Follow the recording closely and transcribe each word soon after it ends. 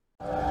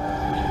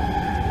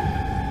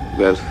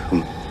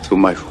Welcome to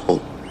my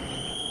home.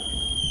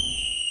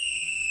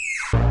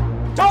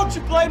 Don't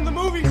you blame the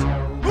movies!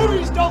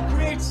 Movies don't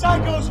create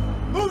psychos!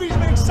 Movies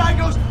make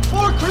psychos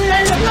more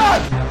creative!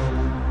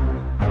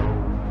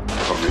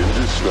 Come in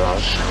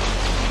dispatch.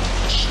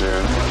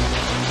 Send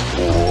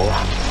for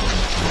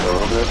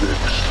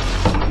paramedics.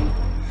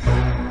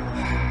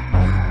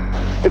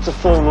 It's a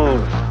full moon.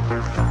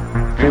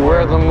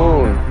 Beware the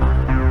moon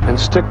and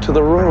stick to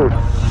the road.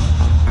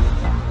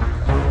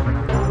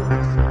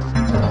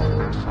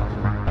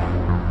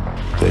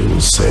 They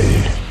will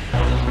say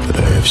that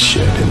I have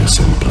shed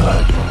innocent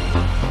blood.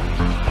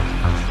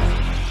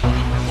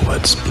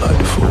 What's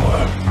blood for,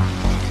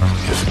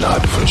 if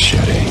not for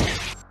shedding?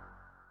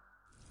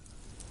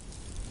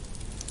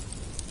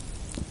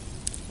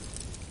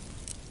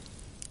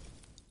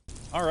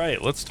 All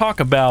right, let's talk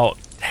about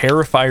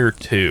Terrifier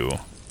 2.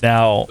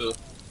 Now,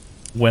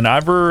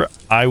 whenever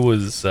I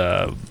was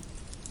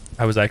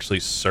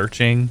actually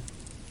searching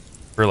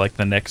for like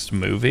the next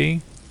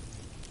movie,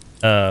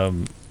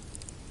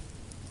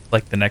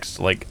 like the next,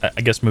 like,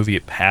 I guess movie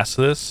past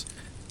this,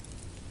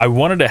 I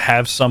wanted to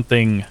have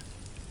something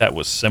that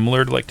was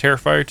similar to like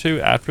Terrifier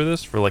 2 after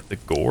this for like the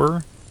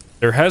gore.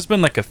 There has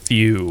been like a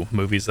few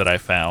movies that I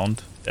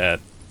found that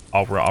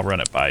I'll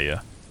run it by you.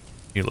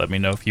 You let me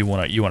know if you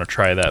want to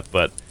try that,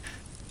 but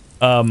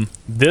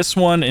this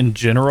one in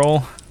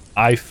general,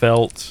 I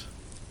felt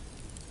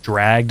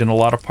dragged in a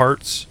lot of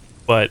parts,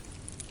 but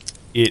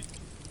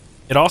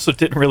it also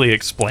didn't really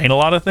explain a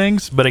lot of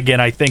things. But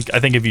again, I think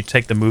if you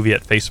take the movie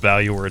at face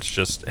value, where it's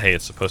just, hey,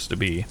 it's supposed to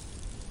be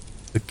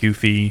a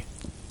goofy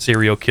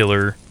serial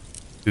killer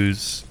who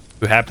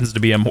happens to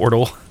be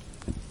immortal,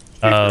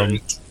 and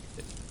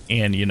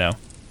you know,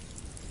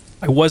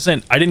 I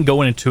didn't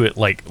go into it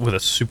like with a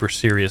super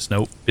serious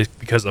note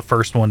because the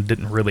first one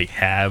didn't really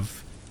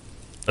have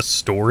a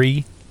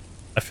story.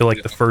 I feel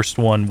like the first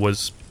one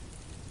was,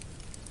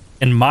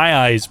 in my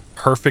eyes,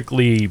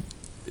 perfectly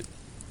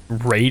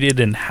rated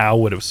in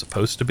how it was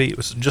supposed to be. It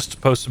was just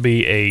supposed to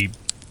be a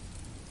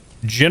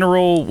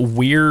general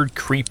weird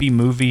creepy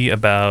movie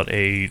about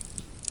a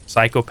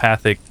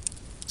psychopathic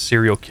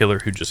serial killer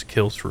who just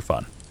kills for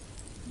fun.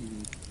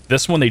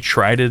 This one, they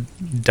try to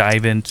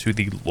dive into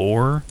the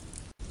lore,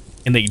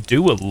 and they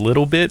do a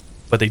little bit,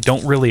 but they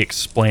don't really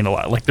explain a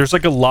lot. Like, there's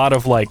like a lot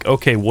of like,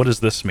 okay, what does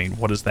this mean?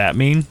 What does that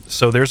mean?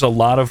 So there's a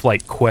lot of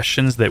like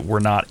questions that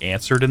were not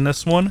answered in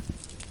this one,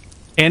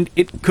 and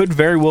it could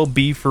very well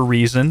be for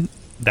reason.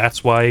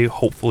 That's why,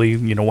 hopefully,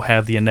 you know, we'll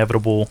have the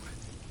inevitable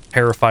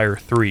Terrifier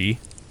 3.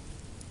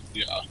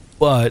 Yeah.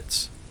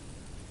 But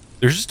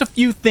there's just a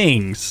few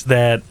things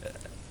that,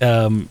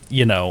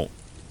 you know,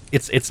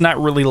 it's not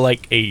really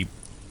like a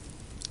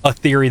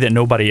theory that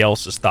nobody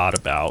else has thought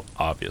about,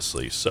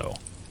 obviously. So,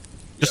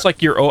 just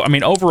like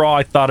overall,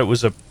 I thought it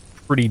was a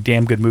pretty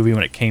damn good movie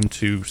when it came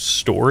to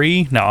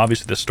story. Now,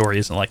 obviously, the story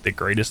isn't like the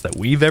greatest that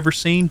we've ever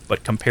seen,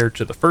 but compared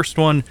to the first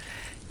one,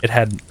 it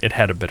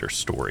had a better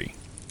story.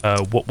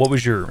 What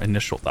was your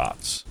initial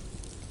thoughts?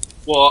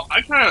 Well,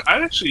 I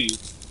actually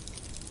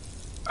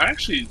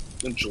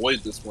enjoyed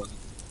this one.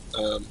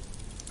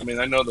 I mean,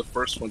 I know the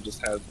first one just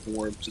had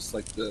more of just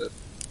like the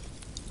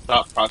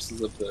thought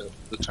process of the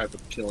type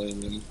of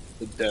killing and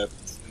the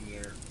deaths in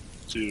there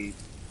to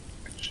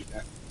actually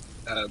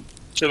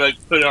to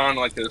like put it on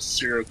like a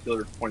serial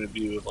killer point of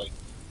view of like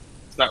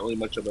it's not really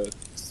much of a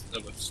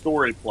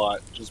story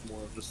plot, just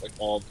more of just like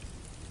all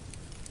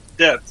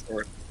deaths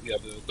or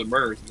the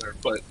murders in there.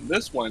 But in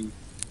this one,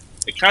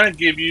 it kind of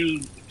gives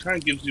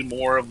you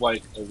more of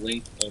like a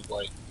link of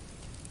like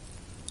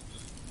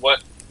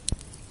what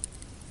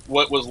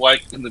was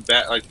like in the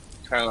back, like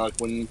kind of like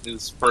when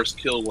his first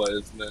kill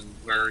was, and then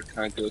where it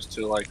kind of goes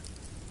to like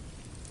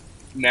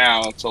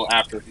now until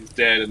after he's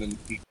dead, and then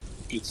he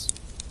gets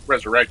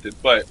resurrected.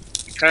 But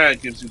it kind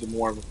of gives you the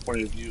more of a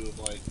point of view of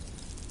like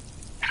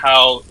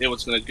how it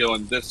was going to go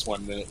in this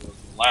one than it was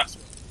in the last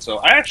one. So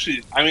I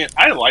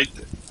liked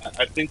it.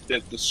 I think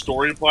that the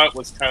story plot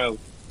was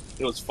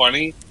it was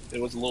funny.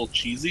 It was a little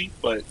cheesy,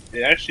 but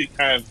it actually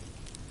kind of,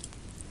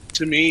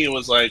 to me, it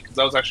was like, because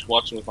I was actually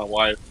watching with my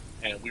wife,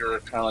 and we were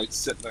kind of like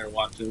sitting there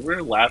watching. We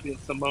were laughing at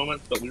some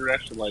moments, but we were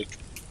actually like,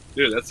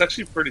 dude, that's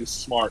actually pretty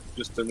smart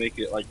just to make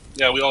it like,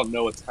 yeah, we all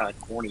know it's kind of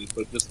corny,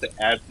 but just to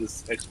add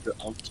this extra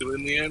oomph to it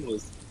in the end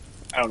was,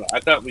 I don't know. I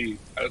thought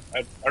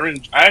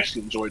I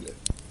actually enjoyed it.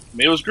 I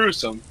mean, it was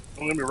gruesome.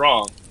 Don't get me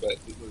wrong, but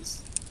it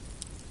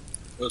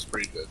was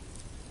pretty good.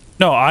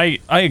 No, I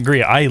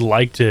agree. I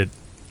liked it.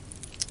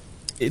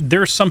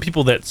 There are some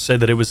people that said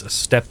that it was a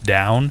step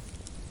down,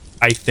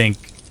 I think,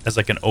 as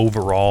like an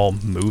overall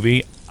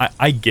movie.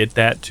 I get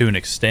that to an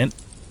extent.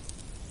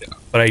 Yeah.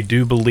 But I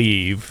do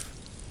believe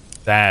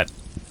that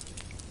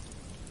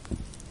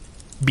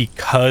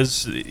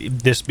because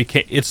this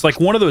became... It's like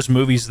one of those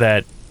movies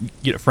that,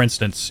 you know, for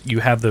instance, you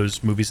have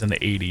those movies in the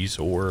 80s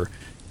or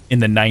in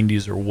the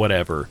 90s or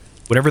whatever.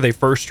 Whenever they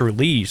first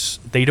release,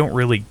 they don't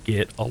really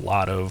get a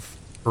lot of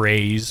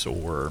praise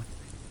or,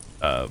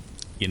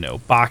 you know,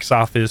 box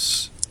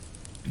office,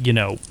 you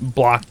know,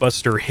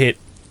 blockbuster hit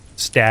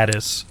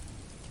status.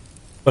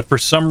 But for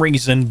some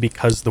reason,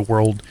 because the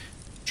world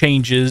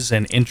changes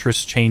and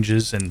interest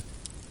changes and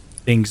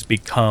things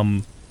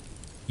become,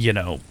 you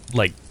know,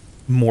 like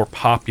more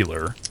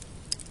popular,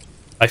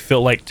 I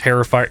feel like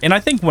Terrifier, and I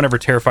think whenever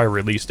Terrifier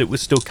released, it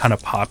was still kind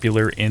of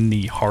popular in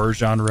the horror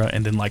genre,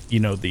 and then like, you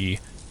know, the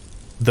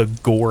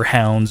gore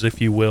hounds,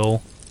 if you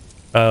will.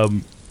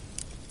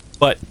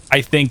 But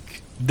I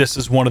think this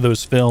is one of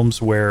those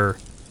films where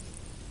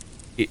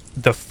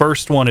the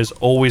first one is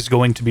always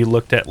going to be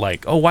looked at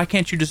like, oh, why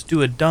can't you just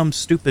do a dumb,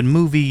 stupid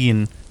movie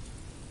and,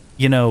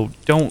 you know,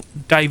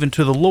 don't dive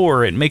into the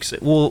lore? It makes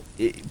it,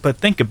 but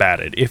think about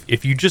it.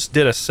 If you just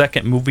did a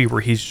second movie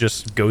where he's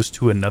just goes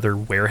to another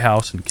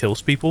warehouse and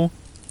kills people,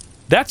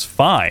 that's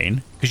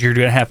fine, because you're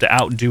going to have to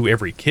outdo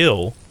every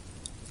kill.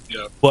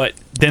 Yeah. But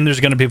then there's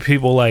going to be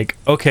people like,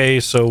 okay,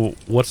 so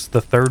what's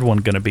the third one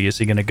going to be? Is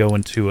he going to go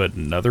into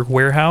another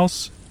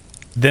warehouse?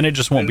 Then it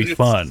just won't be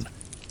fun.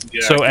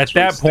 Yeah, so at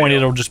that point,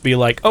 it'll just be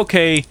like,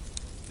 okay,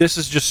 this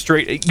is just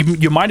straight.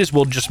 You might as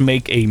well just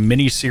make a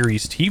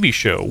miniseries TV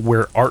show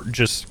where Art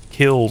just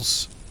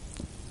kills,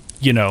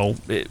 you know,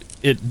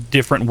 it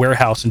different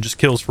warehouse and just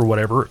kills for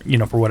whatever, you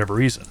know, for whatever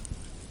reason.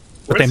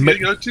 But where's he going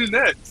to go to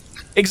next?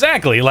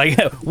 Exactly. Like,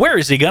 where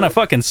is he going to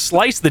fucking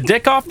slice the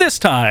dick off this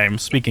time?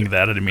 Speaking of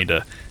that, I didn't mean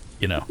to,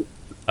 you know,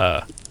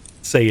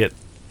 say it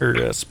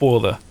or spoil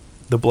the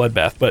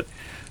bloodbath. But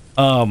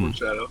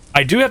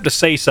I do have to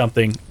say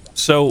something.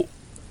 So,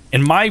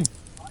 in my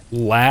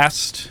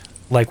last,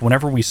 like,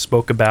 whenever we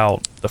spoke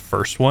about the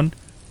first one,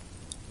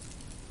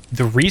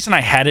 the reason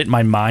I had it in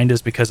my mind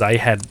is because I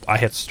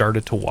had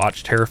started to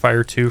watch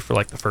Terrifier 2 for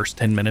like the first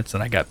 10 minutes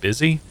and I got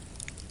busy.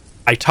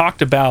 I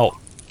talked about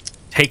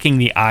taking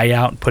the eye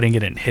out and putting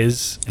it in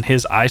his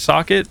eye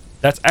socket.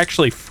 That's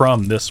actually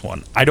from this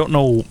one. I don't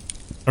know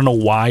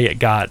why it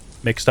got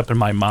mixed up in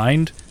my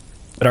mind,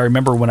 but I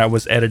remember when I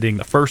was editing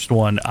the first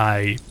one,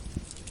 I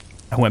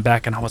went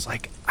back and I was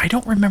like, I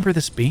don't remember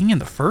this being in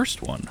the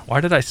first one.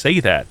 Why did I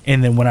say that?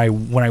 And then when I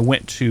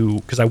went to,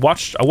 because I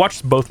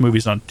watched both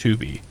movies on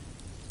Tubi.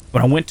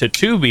 When I went to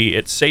Tubi,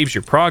 it saves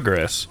your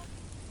progress.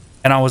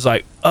 And I was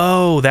like,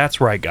 oh, that's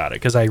where I got it,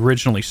 because I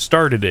originally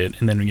started it,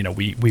 and then, you know,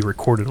 we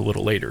recorded a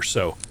little later.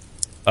 So,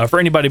 for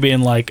anybody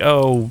being like,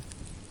 oh,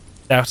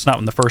 that's not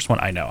in the first one,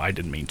 I know, I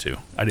didn't mean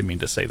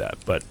to say that,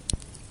 but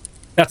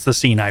that's the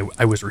scene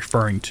I was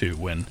referring to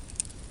when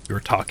we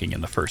were talking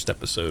in the first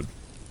episode.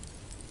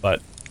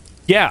 But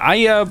yeah,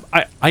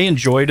 I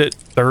enjoyed it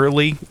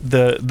thoroughly.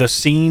 The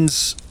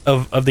scenes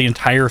of the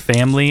entire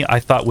family I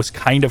thought was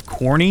kind of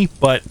corny,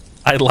 but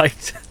I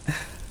liked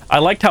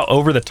how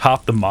over the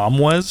top the mom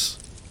was.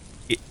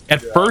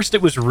 At first,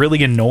 it was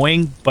really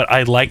annoying, but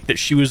I liked that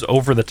she was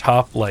over the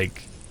top.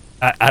 Like,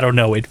 I don't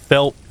know.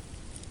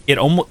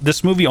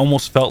 This movie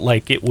almost felt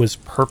like it was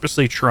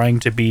purposely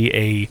trying to be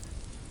a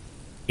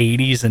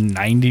 80s and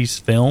 90s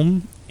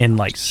film in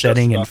like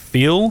setting and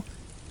feel.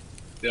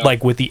 Yeah.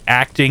 Like with the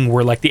acting,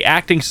 where like the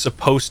acting's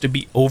supposed to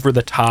be over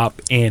the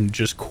top and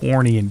just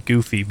corny and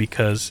goofy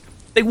because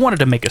they wanted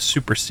to make a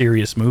super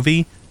serious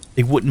movie.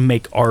 They wouldn't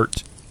make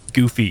Art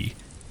goofy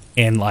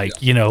and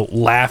like, you know,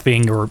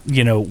 laughing, or,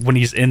 you know, when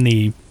he's in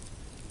the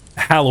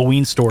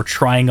Halloween store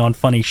trying on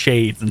funny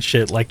shades and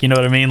shit, like, you know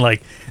what I mean?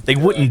 Like, they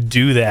wouldn't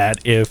do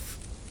that if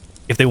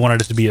they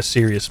wanted it to be a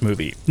serious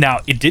movie. Now,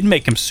 it did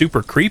make him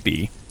super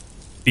creepy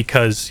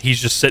because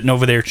he's just sitting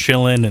over there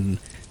chilling, and,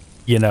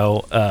 you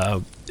know,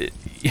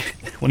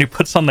 when he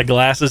puts on the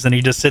glasses and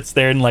he just sits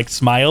there and like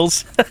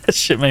smiles,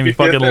 shit made me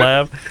fucking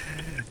laugh.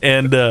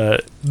 And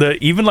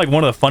even like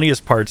one of the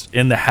funniest parts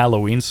in the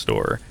Halloween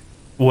store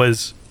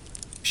was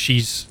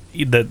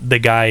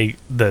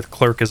the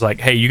clerk is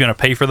like, hey, you gonna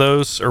pay for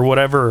those or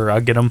whatever, or I'll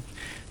get them.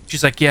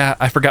 She's like, yeah,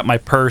 I forgot my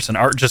purse. And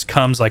Art just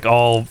comes like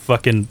all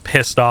fucking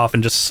pissed off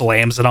and just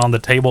slams it on the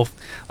table,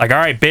 like, all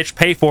right, bitch,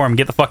 pay for him,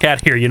 get the fuck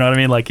out of here, you know what I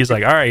mean? Like, he's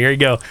like, all right, here you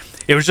go.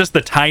 It was just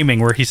the timing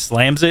where he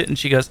slams it and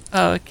she goes,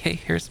 oh, okay,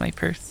 here's my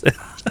purse. Like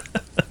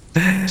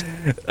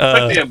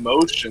the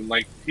emotion,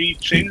 like he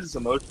changes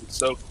emotion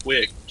so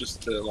quick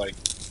just to like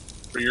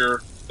for your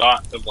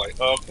thought of like,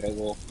 oh, okay,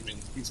 well, I mean,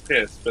 he's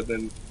pissed, but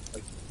then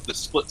like the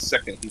split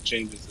second he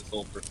changes his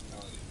whole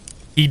personality.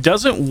 He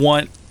doesn't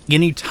want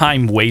any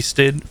time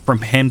wasted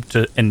from him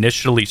to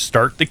initially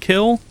start the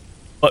kill,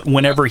 but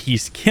whenever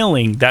he's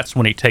killing, that's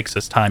when he takes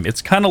his time.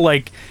 It's kind of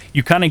like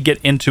you kind of get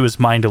into his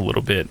mind a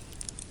little bit.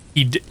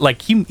 He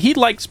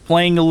likes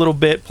playing a little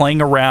bit, playing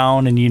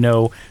around, and, you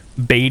know,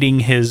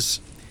 baiting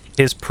his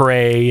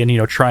prey, and, you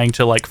know, trying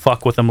to like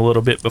fuck with him a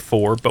little bit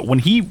before. But when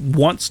he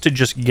wants to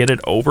just get it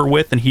over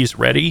with and he's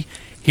ready,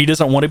 he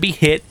doesn't want to be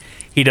hit.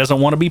 He doesn't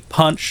want to be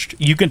punched.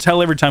 You can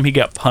tell every time he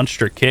got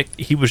punched or kicked,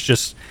 he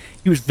was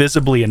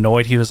visibly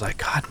annoyed. He was like,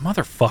 God,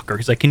 motherfucker.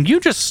 He's like, can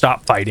you just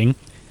stop fighting?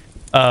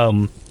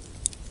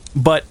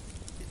 But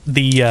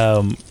the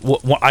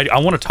I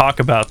want to talk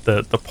about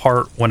the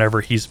part whenever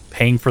he's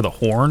paying for the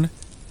horn,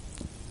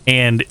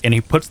 and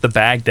he puts the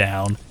bag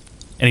down,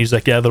 and he's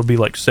like, yeah, that'll be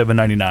like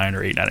 $7.99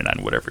 or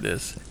 $8.99, whatever it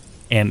is.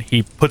 and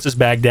he puts his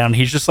bag down.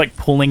 He's just like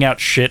pulling out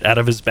shit out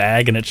of his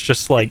bag, and it's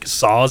just like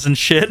saws and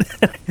shit.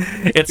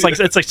 It's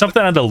like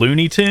something out of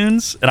Looney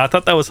Tunes, and I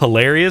thought that was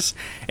hilarious.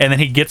 And then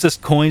he gets his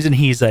coins, and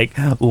he's like,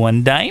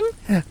 1 dime,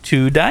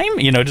 2 dime,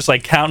 you know, just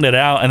like counting it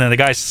out. And then the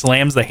guy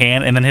slams the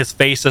hand, and then his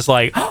face is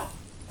like, oh,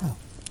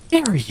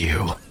 dare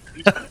you?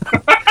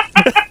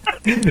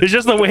 It's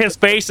just the way his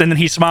face, and then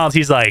he smiles.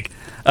 He's like,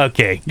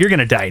 okay, you're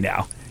gonna die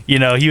now. You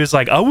know, he was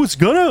like, I was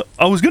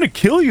gonna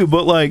kill you,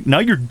 but like now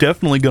you're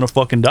definitely gonna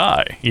fucking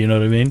die. You know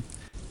what I mean?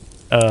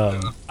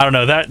 I don't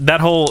know,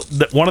 that whole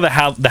one of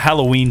the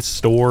Halloween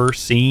store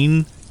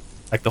scene,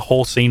 like the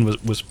whole scene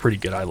was pretty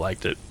good. I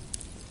liked it.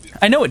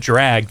 I know it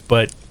dragged,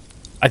 but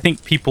I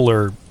think people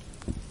are.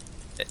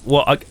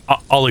 Well,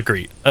 I'll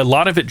agree. A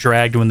lot of it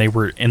dragged when they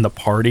were in the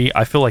party.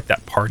 I feel like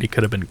that party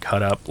could have been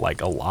cut up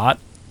like a lot.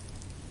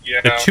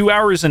 Yeah. The 2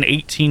 hours and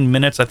 18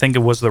 minutes, I think it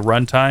was the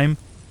runtime,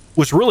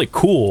 was really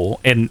cool.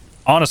 And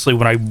honestly,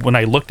 when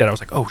I looked at it, I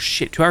was like, oh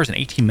shit, 2 hours and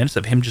 18 minutes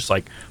of him just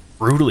like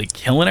brutally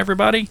killing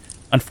everybody.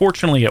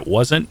 Unfortunately, it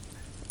wasn't.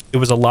 It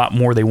was a lot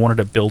more. They wanted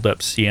to build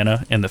up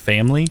Sienna and the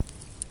family.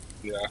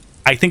 Yeah.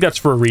 I think that's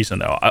for a reason,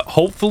 though.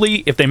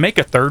 Hopefully, if they make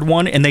a third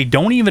one and they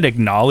don't even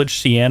acknowledge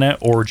Sienna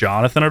or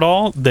Jonathan at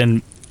all,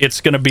 then it's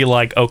going to be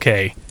like,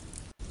 okay,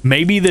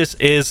 maybe this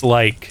is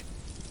like,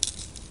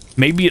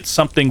 maybe it's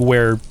something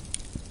where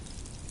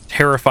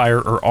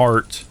Terrifier or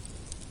Art,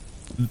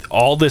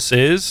 all this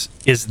is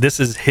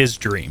his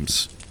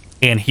dreams,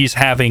 and he's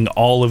having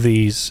all of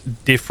these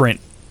different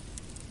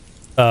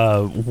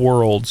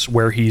worlds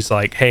where he's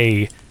like,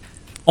 hey,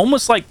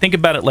 almost like, think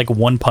about it like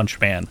One Punch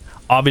Man.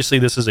 Obviously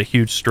this is a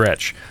huge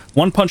stretch.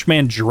 One Punch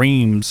Man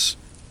dreams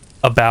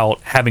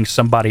about having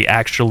somebody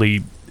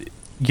actually,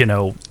 you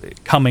know,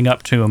 coming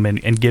up to him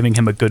and giving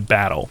him a good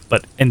battle,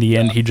 but in the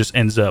end he just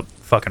ends up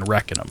fucking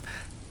wrecking him.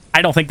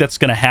 I don't think that's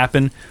going to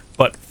happen,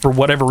 but for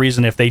whatever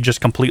reason, if they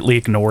just completely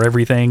ignore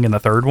everything in the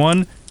third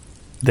one,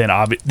 then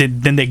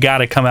they got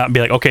to come out and be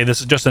like, okay, this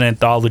is just an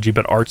anthology,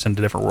 but Art's in a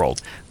different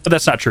world. But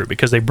that's not true,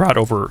 because they brought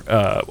over,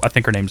 I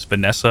think her name's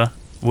Vanessa.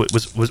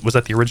 Was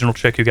that the original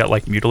chick who got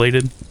like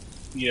mutilated?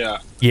 Yeah.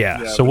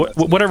 So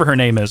whatever her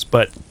name is,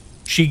 but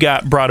she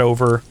got brought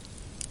over,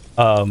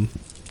 and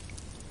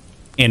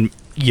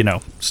you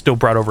know, still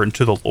brought over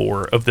into the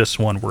lore of this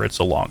one where it's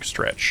a long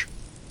stretch.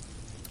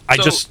 I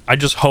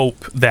just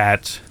hope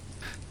that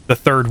the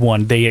third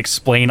one, they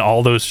explain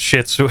all those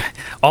shits,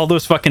 all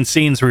those fucking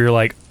scenes where you're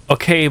like,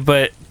 okay,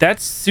 but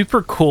that's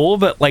super cool,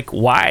 but like,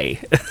 why?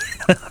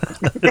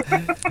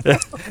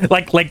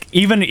 like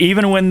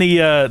even when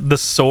the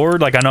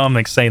sword, like, I know I'm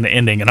like saying the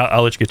ending, and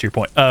I'll let you get to your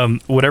point.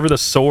 Whatever the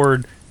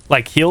sword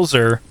like heals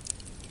her,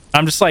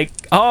 I'm just like,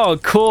 oh,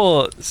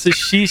 cool. So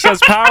she has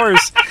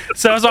powers.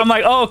 so I'm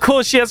like, oh,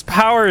 cool, she has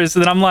powers.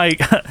 And then I'm like,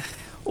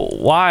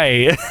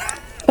 why?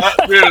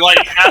 Dude,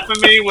 like half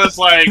of me was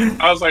like,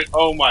 I was like,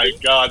 oh my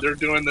god, they're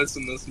doing this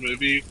in this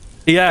movie.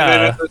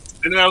 Yeah.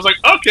 And then I was like,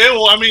 okay,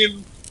 well, I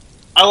mean,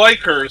 I like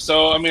her,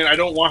 so I mean, I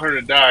don't want her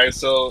to die.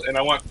 So, and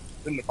I want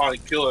them to finally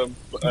kill him.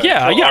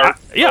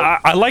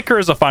 I like her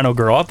as a final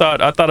girl. I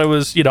thought it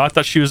was, you know, I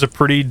thought she was a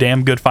pretty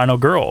damn good final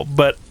girl.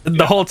 But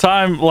the whole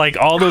time, like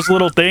all those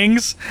little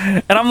things,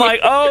 and I'm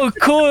like, oh,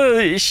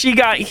 cool, she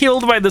got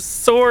healed by the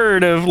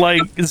sword of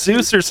like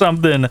Zeus or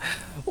something.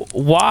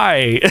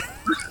 Why?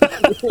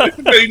 It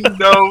made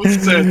no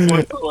sense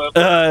whatsoever.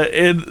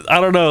 And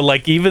I don't know,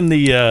 like even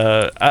the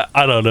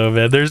I don't know,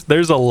 man.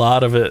 There's a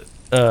lot of it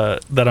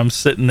that I'm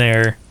sitting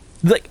there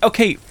like,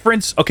 okay,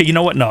 friends. Okay, you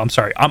know what? No, I'm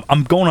sorry.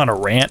 I'm going on a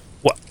rant.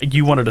 What,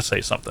 you wanted to say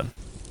something?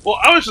 Well,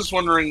 I was just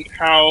wondering,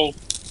 how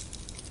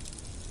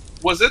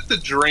was it the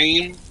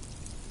dream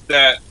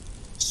that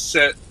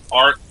set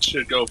Art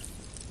to go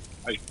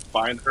like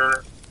find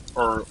her,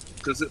 or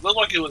because it looked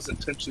like it was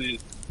intentionally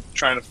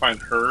trying to find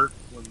her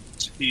when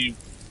he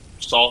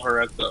saw her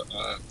at the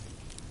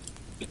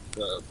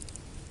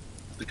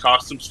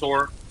costume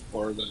store,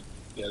 or the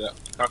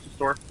costume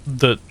store.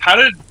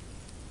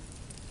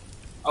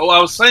 I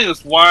was saying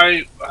is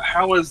why?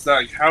 How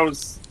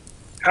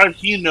did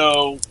he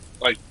know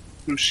like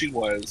who she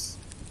was?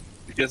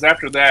 Because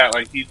after that,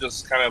 like he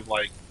just kind of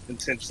like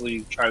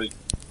intentionally tried to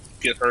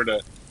get her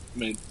to,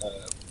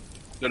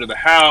 go to the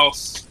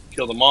house,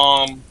 kill the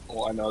mom.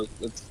 Well, I know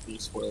that's a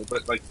spoiler,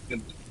 but like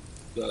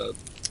the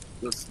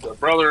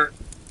brother.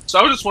 So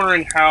I was just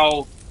wondering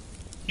how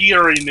he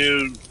already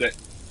knew that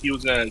he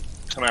was gonna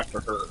come after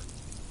her,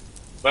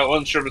 but I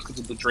wasn't sure if it's because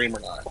of the dream or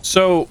not.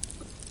 So,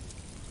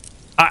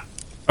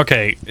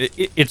 okay,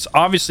 it's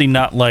obviously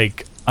not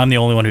like I'm the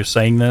only one who's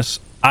saying this.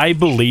 I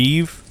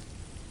believe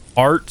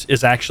Art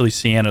is actually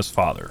Sienna's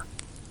father.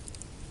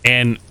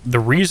 And the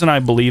reason I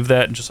believe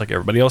that, just like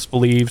everybody else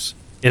believes,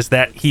 is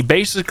that he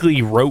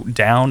basically wrote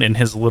down in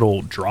his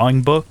little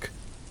drawing book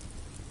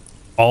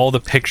all the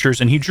pictures,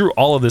 and he drew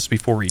all of this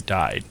before he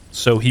died.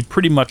 So he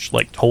pretty much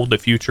like told the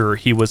future.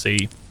 He was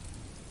a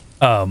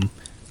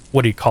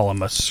what do you call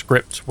him? A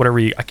script, whatever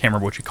I can't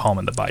remember what you call him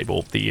in the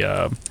Bible.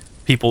 The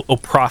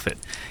prophet.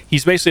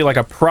 He's basically like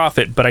a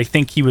prophet, but I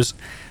think he was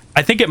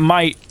I think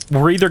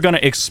we're either going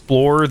to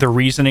explore the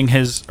reasoning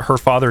her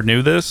father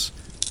knew this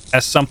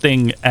as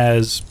something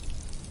as,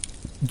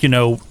 you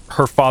know,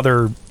 her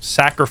father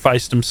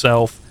sacrificed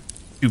himself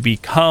to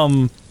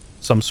become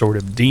some sort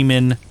of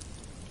demon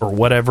or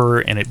whatever,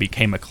 and it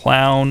became a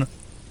clown,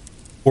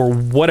 or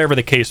whatever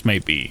the case may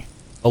be.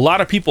 A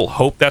lot of people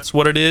hope that's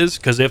what it is,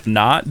 because if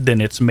not,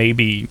 then it's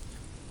maybe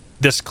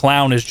this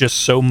clown is just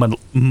so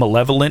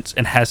malevolent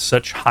and has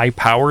such high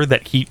power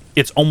that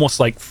it's almost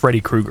like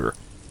Freddy Krueger.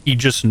 He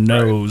just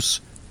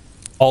knows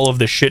all of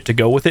the shit to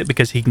go with it,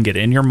 because he can get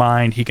in your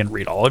mind, he can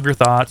read all of your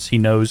thoughts, he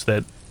knows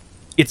that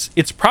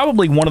it's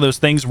probably one of those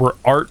things where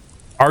Art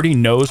already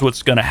knows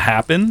what's going to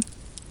happen,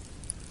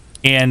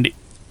 and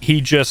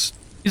he's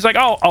like,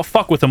 oh, I'll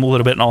fuck with him a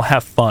little bit and I'll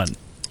have fun.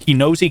 He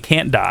knows he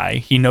can't die.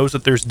 He knows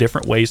that there's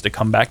different ways to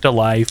come back to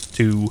life,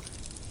 to,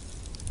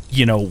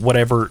 you know,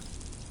 whatever,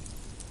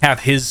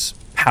 have his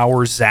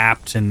power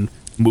zapped and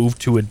move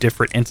to a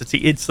different entity.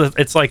 It's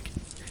like,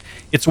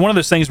 it's one of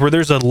those things where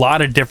there's a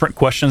lot of different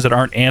questions that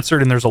aren't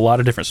answered, and there's a lot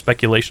of different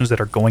speculations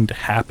that are going to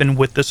happen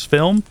with this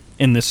film,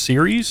 in this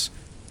series,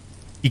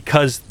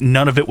 because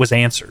none of it was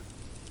answered.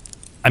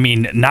 I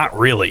mean, not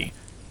really.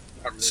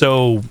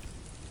 So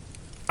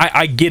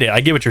I get it.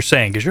 I get what you're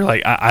saying, because you're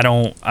like, I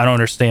don't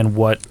understand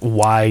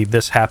why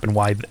this happened.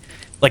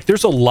 Like,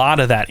 there's a lot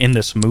of that in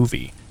this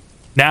movie.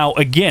 Now,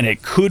 again,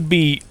 it could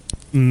be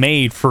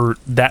made for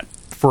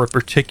a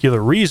particular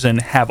reason,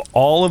 have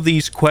all of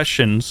these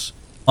questions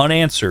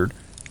unanswered,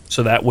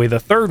 so that way the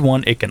third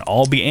one, it can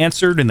all be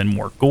answered, and then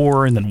more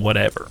gore, and then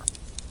whatever.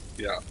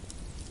 Yeah.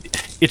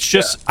 It's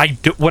just,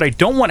 what I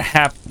don't want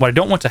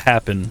to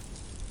happen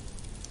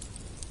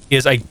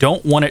is I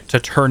don't want it to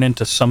turn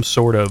into some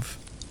sort of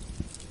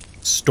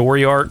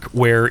story arc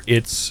where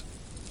it's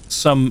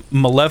some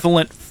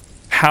malevolent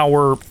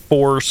power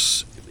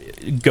force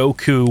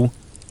Goku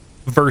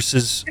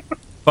versus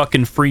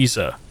fucking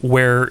Frieza,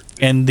 where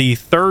in the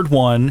third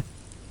one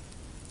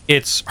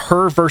it's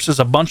her versus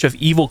a bunch of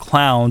evil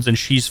clowns, and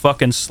she's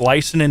fucking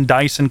slicing and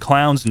dicing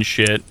clowns and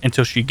shit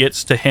until she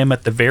gets to him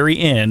at the very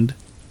end,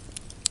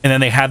 and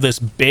then they have this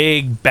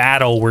big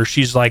battle where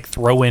she's like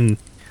throwing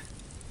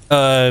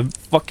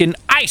fucking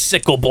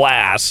icicle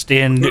blast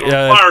and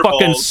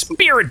fucking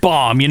spirit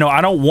bomb. You know,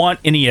 I don't want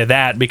any of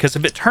that, because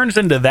if it turns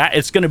into that,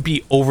 it's going to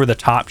be over the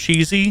top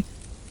cheesy.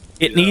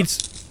 It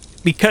needs,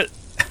 because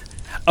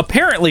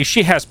apparently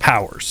she has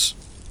powers,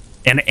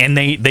 and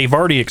they've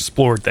already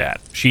explored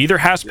that. She either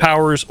has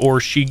powers, or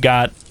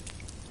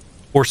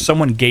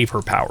someone gave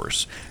her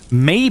powers.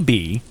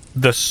 Maybe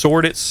the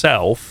sword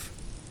itself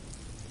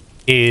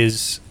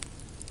is,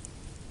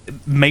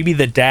 maybe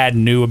the dad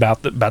knew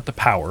about the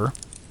power,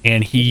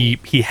 and he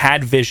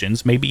had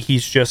visions. Maybe he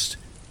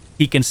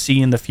can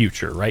see in the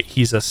future, right?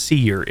 He's a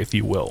seer, if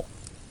you will.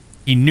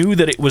 He knew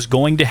that it was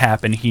going to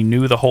happen. He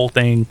knew the whole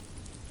thing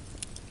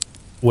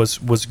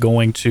was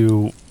going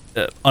to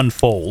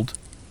unfold,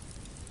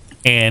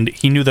 and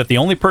he knew that the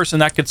only person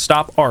that could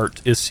stop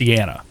Art is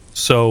Sienna.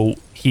 So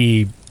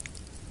he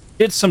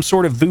did some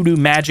sort of voodoo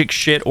magic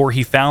shit, or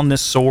he found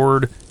this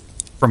sword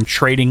from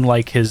trading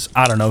like his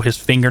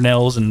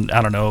fingernails and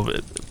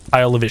a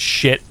pile of his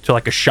shit to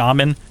like a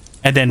shaman.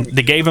 And then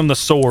they gave him the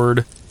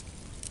sword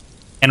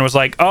and was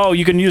like, oh,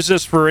 you can use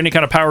this for any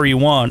kind of power you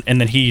want.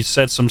 And then he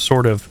said some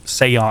sort of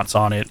seance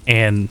on it.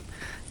 And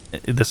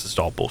this is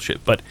all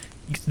bullshit, but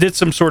he did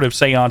some sort of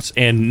seance,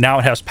 and now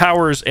it has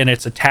powers, and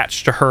it's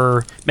attached to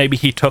her. Maybe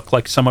he took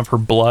like some of her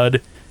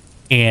blood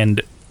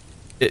and,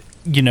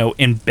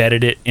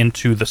 embedded it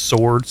into the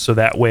sword, so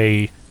that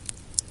way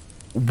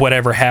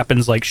whatever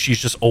happens, like, she's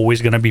just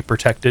always going to be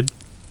protected.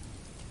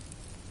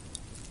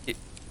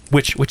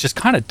 Which is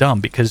kind of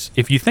dumb, because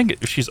if you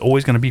think she's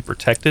always going to be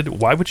protected,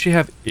 why would she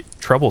have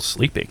trouble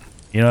sleeping?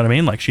 You know what I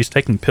mean? Like, she's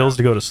taking pills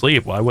to go to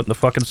sleep. Why wouldn't the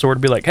fucking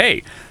sword be like,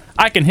 hey,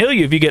 I can heal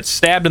you if you get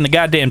stabbed in the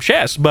goddamn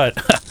chest, but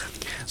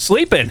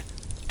sleeping,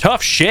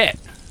 tough shit.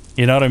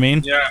 You know what I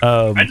mean? Yeah.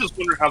 I just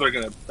wonder how they're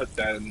going to put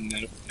that in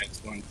the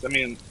next one. I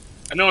mean,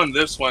 I know in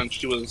this one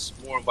she was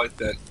more of like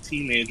that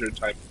teenager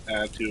type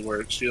attitude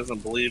where she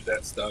doesn't believe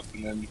that stuff,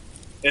 and then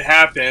it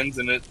happens,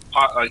 and it's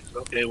like,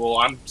 okay, well,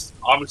 I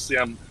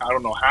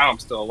don't know how I'm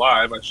still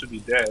alive. I should be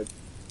dead.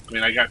 I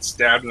mean, I got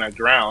stabbed and I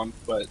drowned,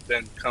 but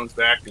then comes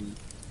back and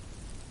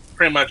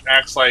pretty much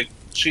acts like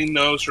she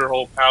knows her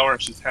whole power,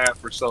 and she's had it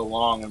for so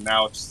long, and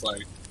now it's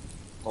like,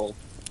 well,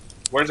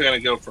 where's it going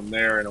to go from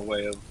there in a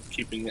way of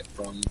keeping it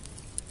from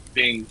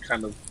being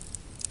kind of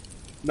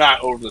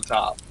not over the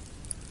top?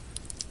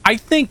 I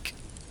think,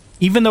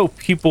 even though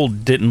people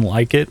didn't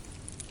like it,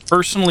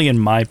 personally, in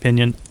my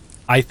opinion,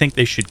 I think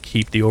they should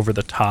keep the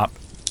over-the-top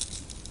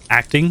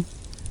acting,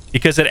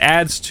 because it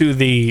adds to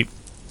the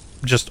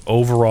just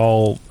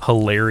overall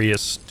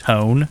hilarious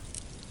tone.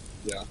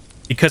 Yeah.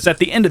 Because at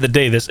the end of the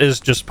day, this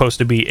is just supposed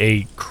to be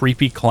a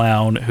creepy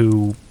clown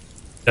who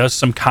does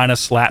some kind of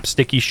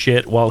slapsticky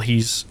shit while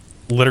he's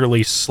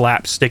literally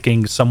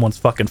slapsticking someone's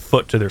fucking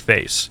foot to their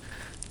face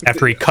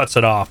after he cuts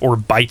it off or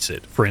bites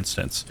it, for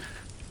instance.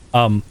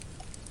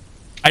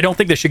 I don't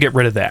think they should get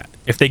rid of that.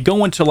 If they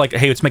go into like,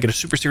 hey, let's make it a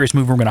super serious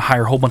movie, we're going to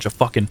hire a whole bunch of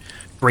fucking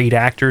great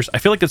actors, I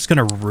feel like it's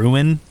going to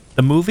ruin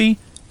the movie.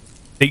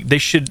 They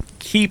should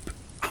keep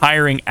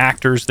hiring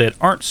actors that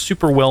aren't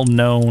super well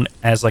known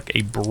as like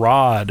a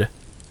broad,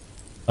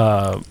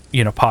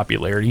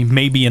 popularity.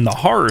 Maybe in the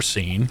horror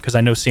scene, because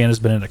I know Sienna's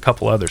been in a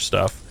couple other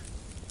stuff.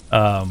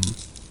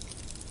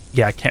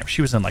 Yeah, I can't.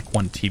 She was in like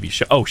one TV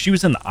show. Oh, she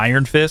was in the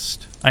Iron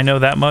Fist. I know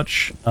that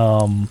much.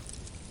 And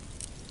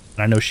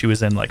I know she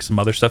was in like some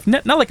other stuff.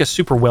 Not like a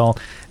super well.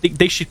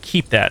 They should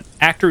keep that.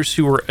 Actors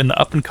who are in the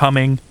up and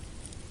coming,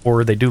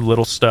 or they do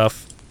little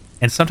stuff,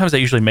 and sometimes that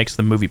usually makes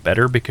the movie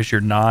better because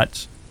you're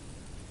not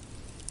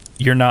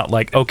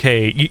like,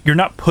 okay, you're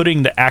not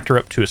putting the actor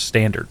up to a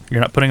standard.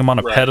 You're not putting him on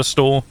a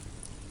pedestal.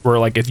 Where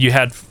like if you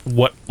had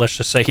let's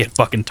just say you had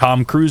fucking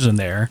Tom Cruise in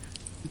there,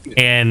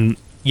 and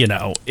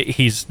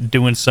he's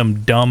doing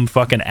some dumb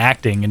fucking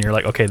acting, and you're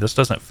like, okay, this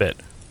doesn't fit.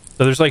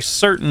 So there's like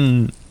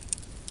certain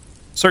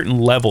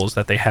levels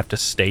that they have to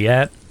stay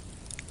at,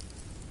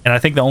 and I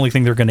think the only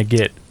thing they're going to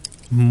get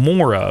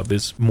more of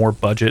is more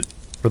budget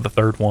for the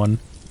third one.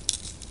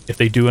 If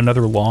they do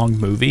another long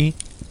movie,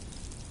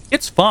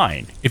 it's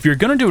fine. If you're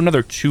going to do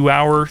another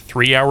 2-hour,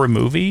 3-hour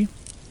movie,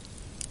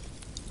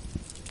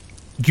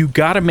 you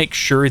got to make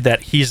sure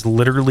that he's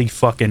literally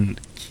fucking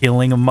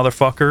killing a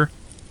motherfucker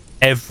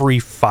every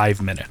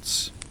 5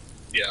 minutes.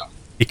 Yeah.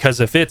 Because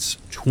if it's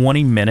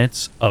 20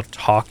 minutes of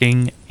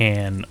talking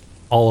and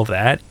all of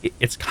that,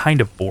 it's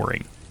kind of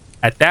boring.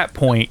 At that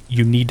point,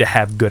 you need to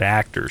have good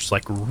actors,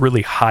 like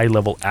really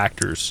high-level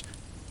actors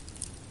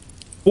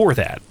for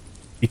that.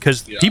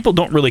 Because people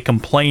don't really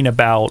complain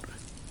about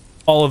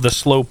all of the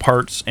slow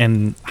parts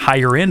in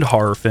higher-end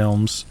horror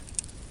films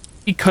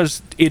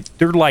because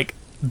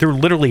they're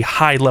literally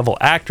high-level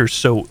actors,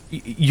 so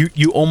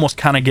you almost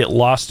kind of get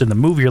lost in the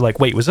movie. You're like,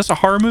 wait, was this a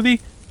horror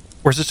movie?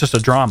 Or is this just a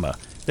drama?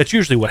 That's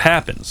usually what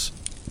happens.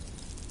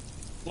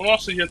 Well,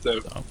 also you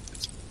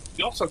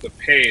also have to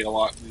pay a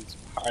lot of these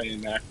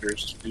high-end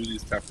actors to do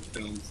these type of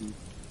films, and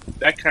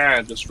that kind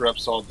of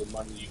disrupts all the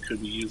money you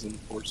could be using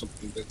for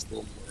something that's a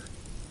little more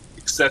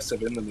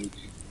excessive in the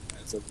movie,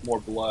 as of more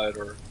blood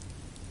or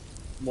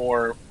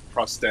more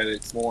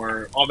prosthetics,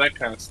 more all that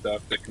kind of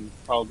stuff that can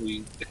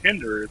probably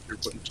hinder if you're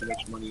putting too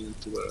much money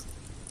into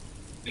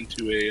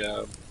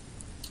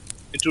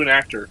an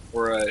actor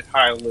or a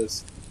high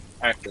list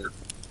actor.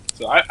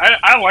 So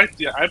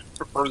I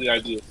prefer the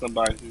idea of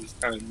somebody who's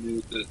kind of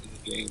new to the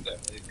game,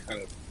 that it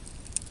kind of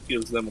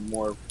gives them a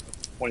more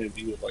point of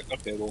view of like,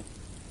 okay, well,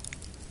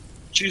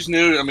 she's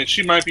new. I mean,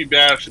 she might be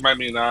bad, she might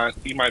be not.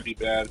 He might be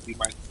bad, he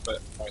might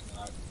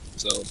not.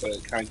 So, but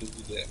it kind of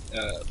gives you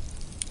that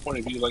point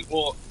of view, like,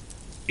 well,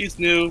 he's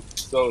new,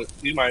 so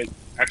he might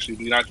actually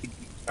not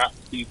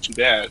be too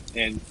bad,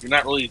 and you're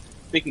not really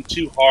thinking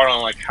too hard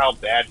on like how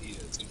bad he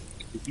is. And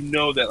if you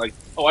know that, like,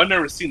 oh, I've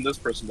never seen this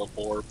person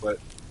before, but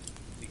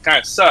he kind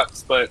of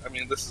sucks. But I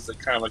mean, this is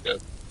kind of like a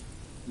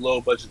low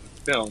budget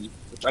film,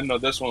 which I know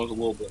this one was a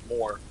little bit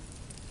more.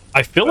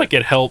 I feel like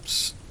it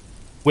helps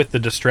with the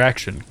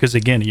distraction because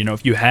again,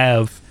 if you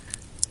have.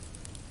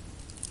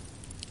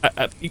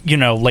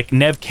 Like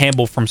Neve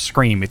Campbell from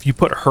Scream, if you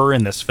put her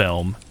in this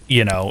film,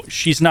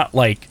 she's not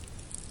like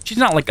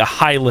a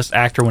high list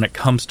actor when it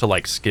comes to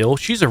like skill.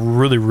 She's a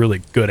really,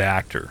 really good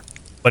actor.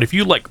 But if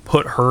you like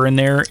put her in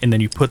there and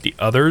then you put the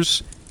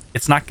others,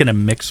 it's not going to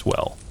mix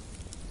well.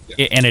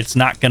 Yeah. And it's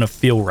not going to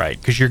feel right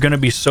because you're going to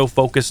be so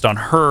focused on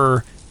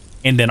her,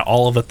 and then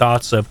all of the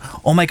thoughts of,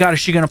 oh my God, is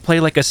she going to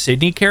play like a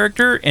Sydney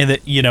character? And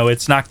that,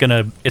 it's not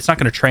going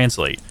to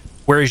translate.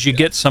 Whereas you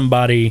get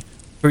somebody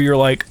where you're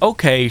like,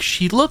 okay,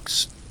 she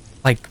looks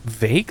like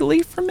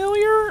vaguely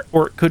familiar,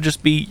 or it could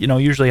just be,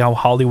 usually how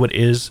Hollywood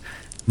is.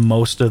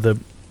 Most of the,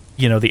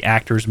 the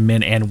actors,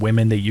 men and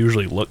women, they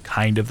usually look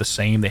kind of the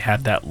same. They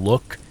have that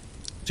look.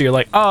 So you're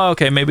like, oh,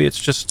 okay, maybe it's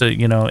just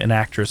an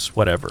actress,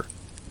 whatever.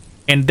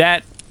 And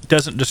that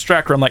doesn't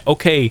distract her. I'm like,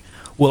 okay,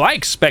 well, I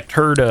expect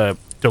her to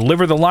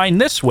deliver the line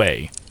this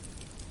way.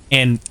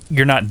 And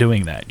you're not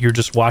doing that. You're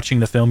just watching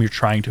the film. You're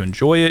trying to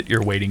enjoy it.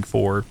 You're waiting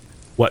for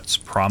what's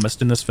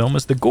promised in this film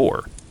is the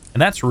gore,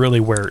 and that's really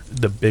where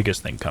the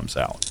biggest thing comes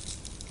out.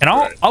 And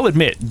I'll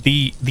admit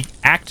the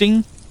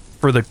acting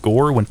for the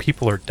gore when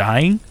people are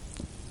dying,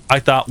 I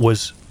thought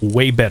was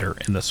way better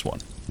in this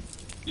one.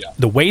 Yeah,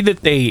 the way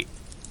that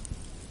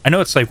I know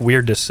it's like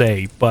weird to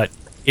say, but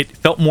it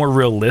felt more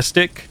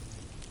realistic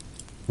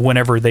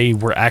whenever they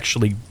were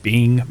actually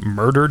being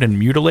murdered and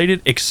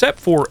mutilated, except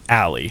for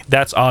Allie.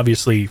 That's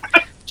obviously,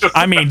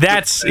 I mean,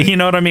 that's, you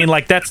know what I mean?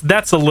 Like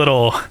that's a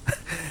little.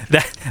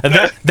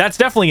 That's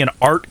definitely an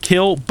art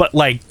kill, but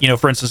like,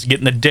 for instance,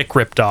 getting the dick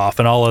ripped off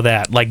and all of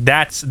that, like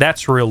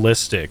that's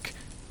realistic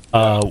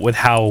with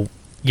how,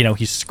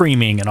 he's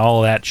screaming and all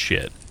of that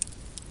shit.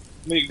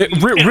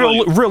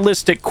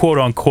 Realistic, quote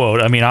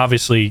unquote. I mean,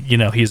 obviously,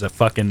 he's a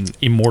fucking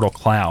immortal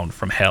clown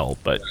from hell,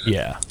 but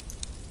yeah.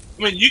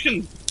 I mean, you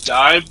can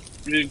die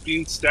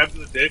being stabbed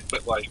in the dick,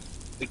 but like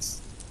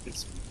it's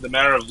the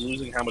matter of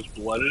losing how much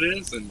blood it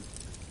is. And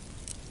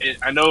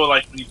I know,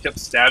 like, when you kept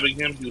stabbing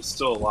him, he was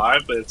still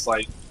alive, but it's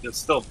like it's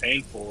still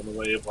painful in the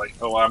way of like,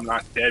 oh, I'm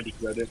not dead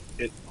because I didn't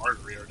hit an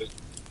artery or didn't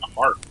a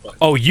heart. But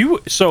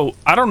so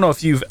I don't know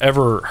if you've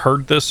ever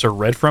heard this or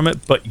read from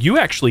it, but you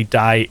actually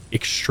die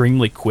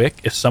extremely quick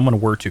if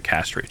someone were to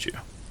castrate you.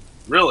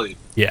 Really?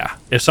 Yeah.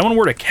 If someone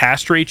were to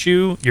castrate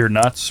you, your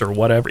nuts or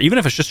whatever, even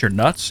if it's just your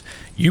nuts,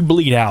 you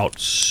bleed out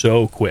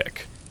so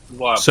quick.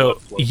 So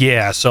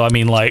yeah, so I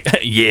mean, like,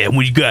 yeah, when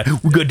we got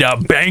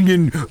that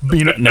banging,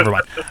 never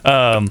mind.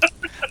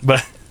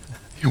 But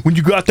when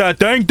you got that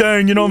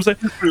dang, you know what I'm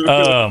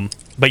saying?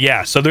 But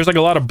yeah, so there's like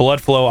a lot of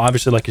blood flow,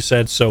 obviously, like you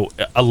said. So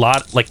a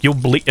lot, like you'll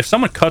bleed if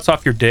someone cuts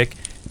off your dick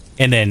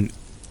and then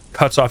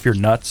cuts off your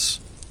nuts,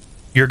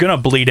 you're gonna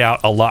bleed out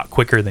a lot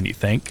quicker than you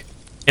think.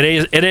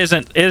 It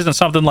isn't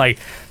something like,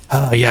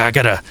 oh yeah, I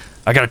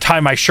gotta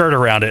tie my shirt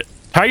around it.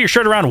 Tie your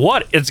shirt around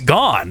what? It's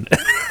gone.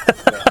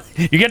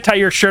 You can't tie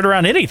your shirt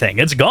around anything.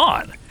 It's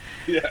gone.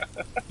 Yeah.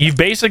 You've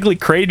basically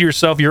created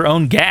yourself your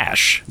own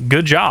gash.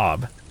 Good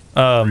job.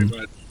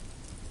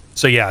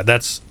 So yeah,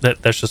 that's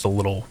just a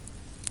little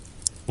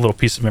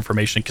piece of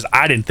information because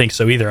I didn't think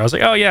so either. I was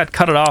like, oh yeah,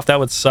 cut it off. That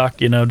would suck.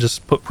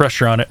 Just put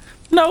pressure on it.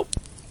 Nope.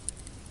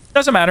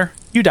 Doesn't matter.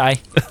 You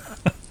die.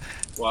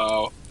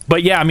 Wow.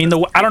 But yeah, I mean,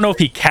 I don't know if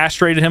he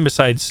castrated him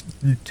besides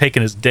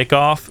taking his dick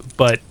off,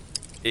 but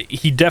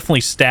he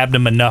definitely stabbed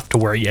him enough to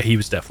where, yeah, he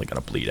was definitely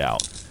going to bleed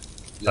out,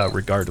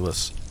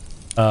 regardless.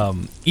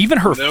 Even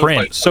her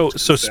friend. Like, so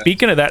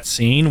speaking of that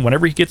scene,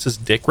 whenever he gets his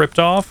dick ripped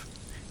off,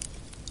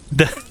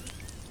 the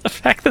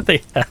fact that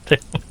they had him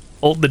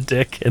hold the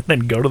dick and then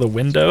go to the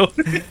window,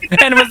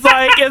 and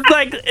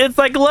it's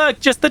like, look,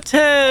 just the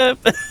tip.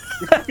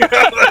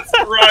 Yeah, that's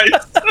right.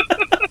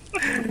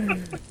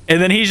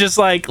 And then he's just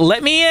like,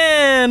 let me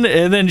in.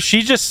 And then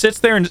she just sits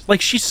there and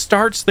like she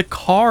starts the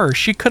car.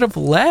 She could have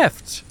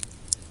left.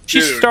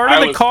 She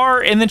started the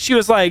car and then she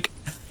was like,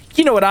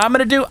 you know what I'm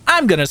gonna do?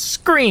 I'm gonna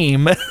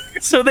scream.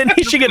 So then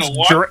she gets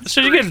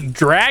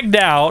dragged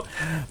out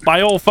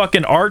by old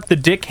fucking Art the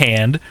dick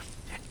hand.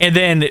 And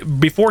then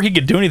before he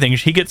could do anything,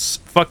 he gets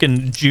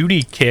fucking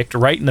Judy kicked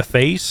right in the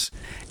face.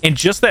 And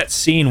just that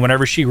scene,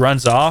 whenever she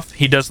runs off,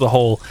 he does the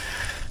whole,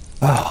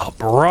 oh,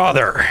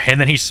 brother. And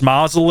then he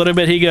smiles a little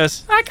bit. He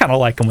goes, I kind of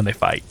like him when they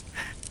fight.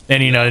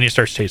 And, then he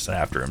starts chasing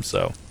after him.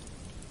 So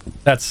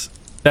that's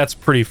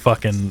pretty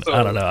fucking,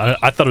 I don't know.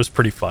 I thought it was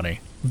pretty funny.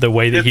 The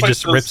way that he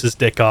just rips his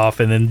dick off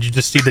and then you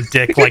just see the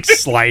dick like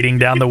sliding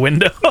down the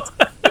window.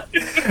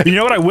 You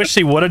know what I wish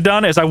they would have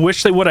done is I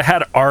wish they would have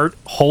had Art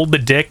hold the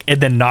dick and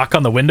then knock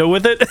on the window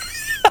with it.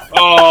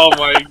 Oh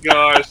my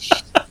gosh.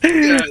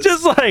 Yes.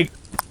 Just like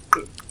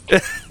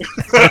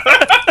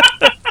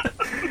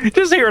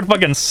just hear it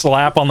fucking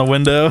slap on the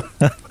window.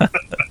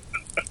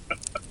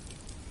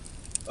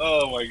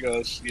 Oh my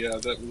gosh, yeah,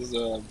 that was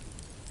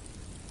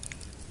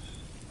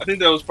I think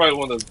that was probably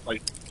one of the,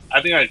 like,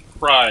 I think I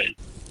cried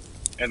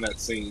in that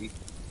scene.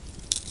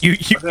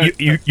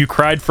 You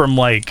cried from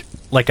like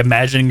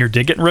imagining your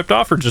dick getting ripped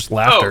off or just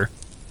laughter?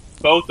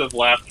 Both of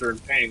laughter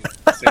and pain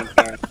at the same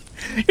time.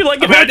 You're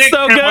like, that's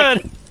so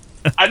good.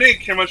 I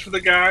didn't care much for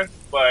the guy,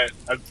 but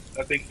I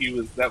think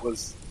that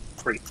was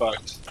pretty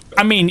fucked. But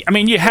I mean,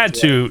 you had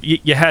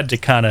to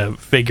kind of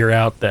figure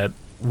out that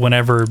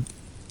whenever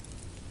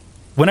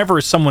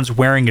someone's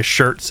wearing a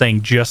shirt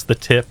saying just the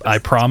tip, I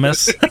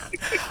promise,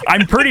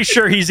 I'm pretty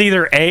sure he's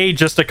either A,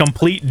 just a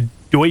complete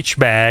Deutsch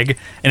bag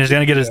and is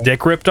going to get his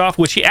dick ripped off,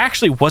 which he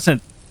actually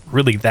wasn't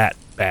really that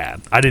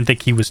bad. I didn't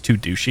think he was too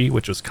douchey,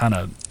 which was kind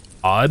of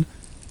odd.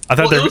 I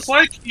thought it's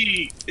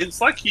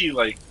like he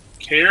like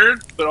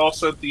cared, but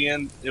also at the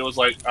end it was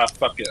like, ah,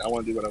 fuck it, I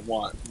want to do what I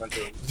want.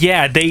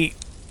 Yeah,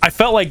 I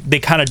felt like they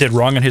kind of did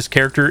wrong on his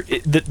character.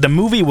 The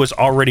movie was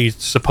already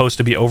supposed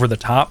to be over the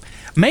top.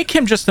 Make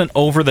him just an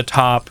over the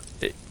top,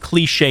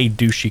 cliche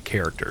douchey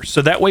character.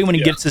 So that way when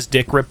he gets his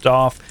dick ripped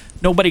off,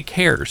 nobody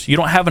cares. You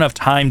don't have enough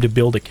time to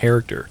build a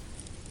character.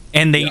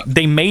 And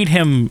they made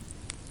him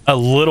a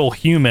little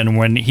human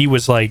when he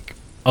was like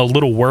a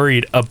little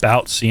worried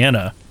about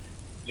Sienna.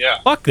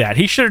 Yeah. Fuck that.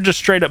 He should have just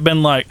straight up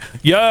been like,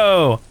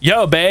 yo,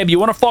 babe, you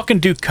want to fucking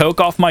do coke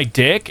off my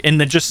dick?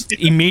 And then just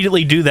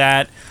immediately do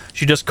that.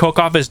 She just coke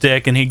off his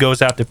dick and he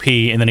goes out to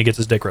pee and then he gets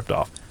his dick ripped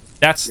off.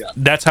 That's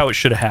how it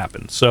should have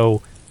happened.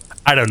 So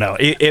I don't know.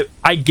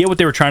 I get what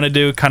they were trying to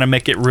do, kind of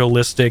make it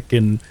realistic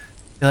and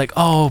be like,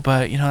 oh,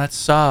 but that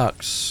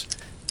sucks.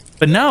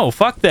 But no,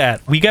 fuck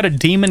that. We got a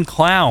demon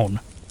clown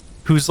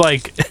who's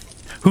like,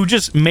 who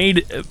just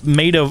made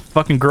a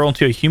fucking girl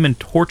into a human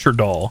torture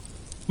doll.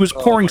 Who was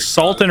pouring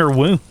salt in her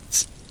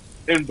wounds.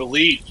 In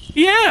bleach.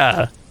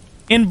 Yeah.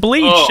 In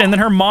bleach. And then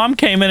her mom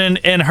came in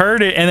and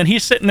heard it. And then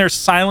he's sitting there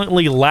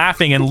silently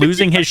laughing and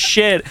losing his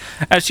shit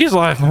as she's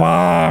like,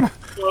 Mom.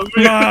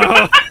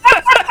 No.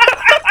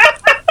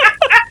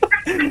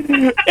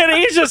 And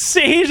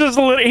he's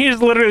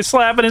literally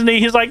slapping his knee.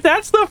 He's like,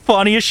 that's the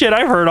funniest shit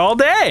I've heard all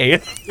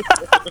day.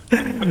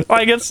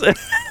 Like, it's, I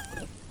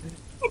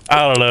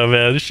don't know,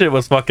 man. This shit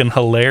was fucking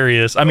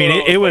hilarious. I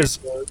mean,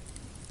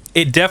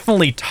 it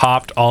definitely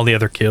topped all the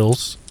other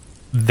kills.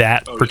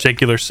 That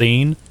particular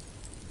scene.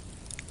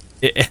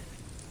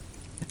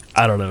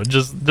 I don't know,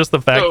 just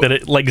the fact that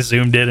it like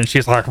zoomed in and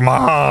she's like,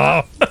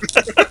 "Mom."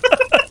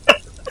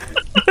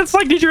 It's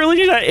like, did you really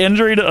do that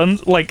injury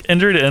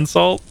to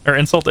insult or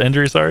insult to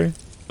injury? Sorry.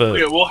 But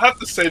okay, we'll have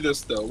to say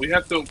this though.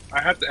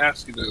 I have to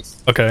ask you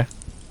this. Okay.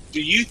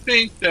 Do you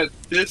think that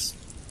this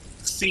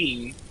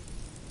scene?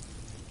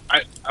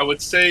 I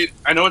would say,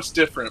 I know it's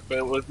different, but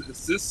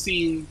is this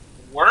scene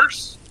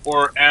worse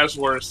or as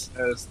worse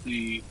as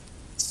the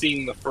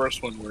scene, the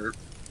first one where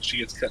she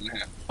gets cut in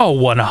half? Oh,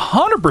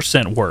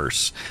 100%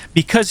 worse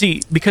because he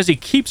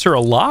keeps her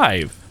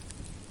alive.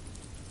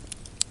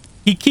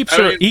 He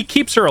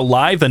keeps her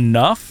alive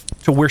enough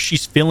to where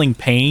she's feeling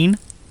pain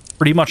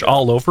pretty much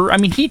all over. I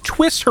mean, he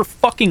twists her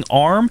fucking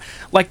arm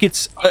like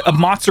it's a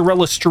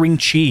mozzarella string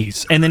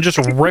cheese and then just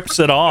rips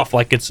it off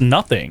like it's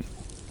nothing.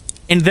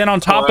 And then on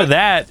top of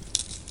that,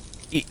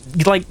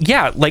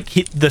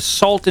 the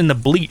salt and the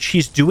bleach,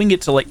 he's doing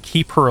it to like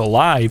keep her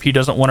alive. He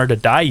doesn't want her to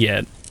die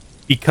yet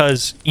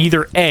because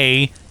either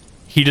A,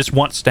 he just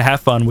wants to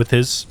have fun with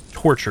his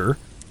torture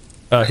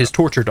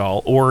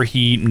doll, or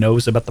he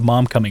knows about the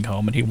mom coming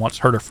home and he wants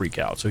her to freak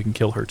out so he can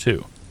kill her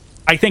too.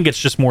 I think it's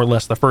just more or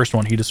less the first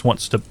one. He just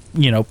wants to,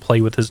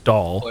 play with his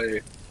doll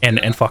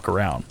and fuck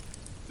around.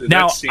 Dude,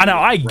 now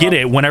I get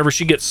it whenever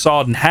she gets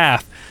sawed in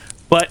half,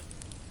 but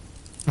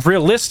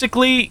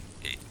realistically,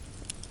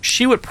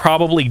 she would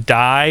probably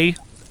die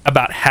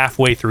about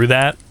halfway through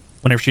that.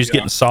 Whenever she's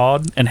getting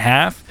sawed in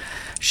half,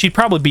 she'd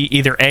probably be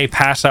either A,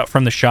 pass out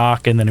from the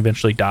shock and then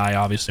eventually die,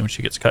 obviously, when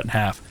she gets cut in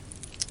half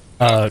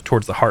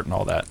towards the heart and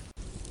all that.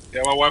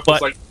 Yeah, my wife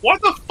was like,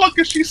 what the fuck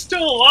is she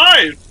still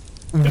alive?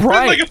 It's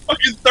right. been like a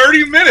fucking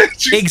 30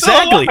 minutes. She's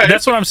exactly. Still alive.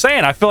 That's what I'm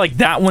saying. I feel like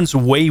that one's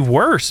way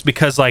worse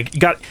because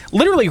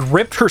literally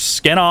ripped her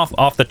skin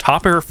off the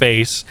top of her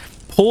face,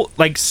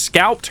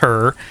 scalped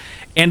her,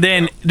 and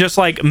then just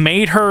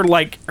made her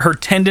her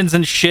tendons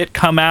and shit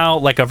come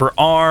out of her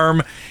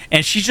arm,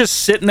 and she's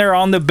just sitting there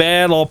on the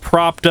bed all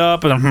propped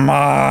up and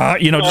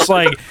just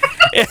like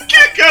I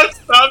can't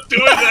stop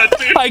doing that,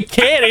 dude. I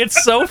can't.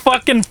 It's so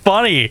fucking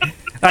funny.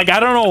 I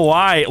don't know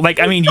why.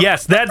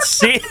 Yes, that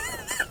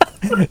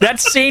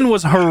scene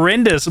was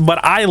horrendous,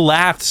 but I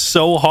laughed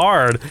so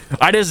hard.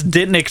 I just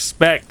didn't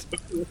expect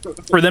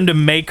for them to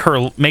make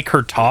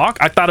her talk.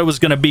 I thought it was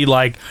gonna be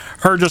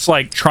her just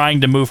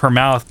trying to move her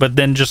mouth, but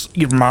then just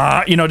came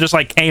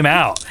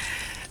out.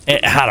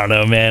 I don't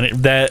know,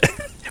 man. That,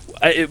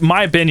 in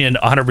my opinion,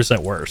 100%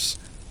 worse.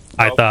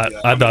 I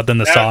thought than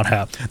the saw in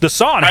half. The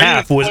saw in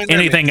half was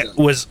anything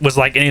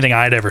like anything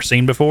I'd ever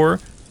seen before.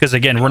 Because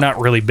again, we're not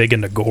really big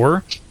into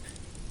gore.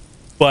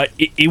 But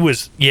it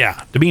was,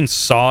 to being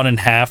sawed in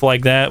half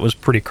like that was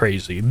pretty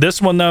crazy.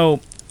 This one, though,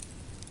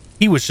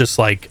 he was just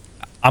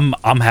I'm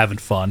having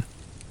fun.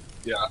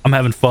 Yeah. I'm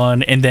having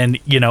fun. And then,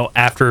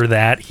 after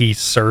that, he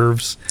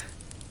serves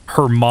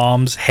her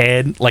mom's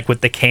head, with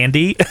the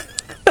candy.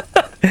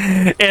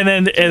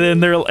 and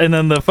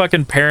then the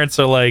fucking parents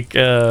are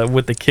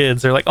with the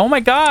kids, they're like, oh my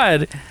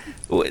God.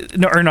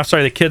 No,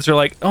 sorry, the kids are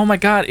like, oh my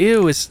God,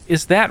 ew,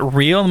 is that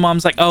real? And the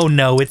mom's like, oh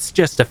no, it's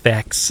just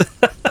effects.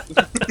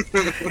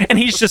 And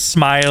he's just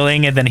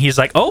smiling, and then he's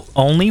like, oh,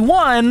 only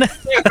one.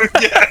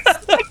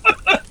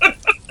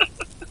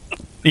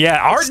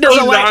 Yeah,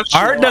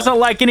 Art doesn't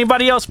like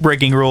anybody else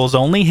breaking rules,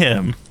 only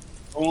him.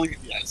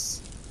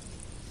 Yes.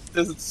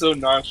 Does it so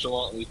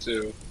nonchalantly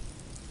too.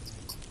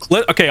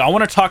 Okay, I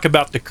want to talk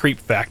about the creep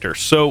factor.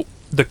 So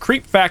the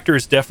creep factor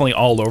is definitely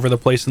all over the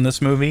place in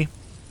this movie.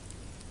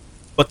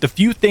 But the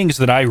few things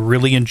that I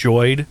really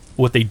enjoyed,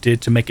 what they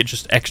did to make it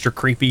just extra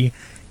creepy,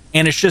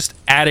 and it's just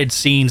added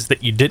scenes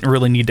that you didn't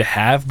really need to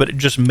have, but it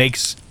just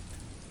makes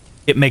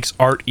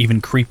Art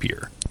even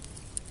creepier.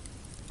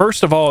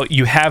 First of all,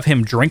 you have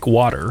him drink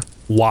water.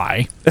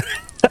 Why?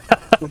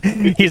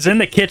 He's in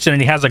the kitchen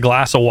and he has a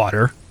glass of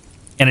water,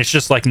 and it's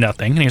just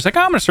nothing. And he's like,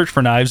 oh, I'm going to search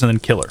for knives and then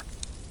kill her.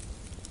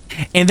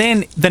 And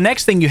then the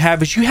next thing you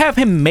have is you have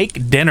him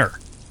make dinner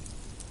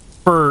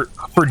for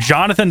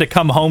Jonathan to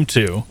come home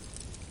to,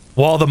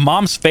 while the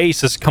mom's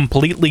face is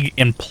completely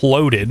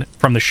imploded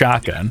from the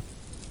shotgun.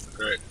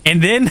 Right.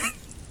 And then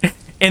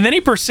he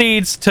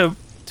proceeds to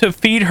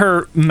feed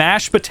her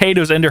mashed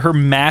potatoes into her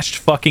mashed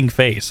fucking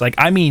face.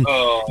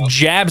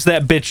 Jabs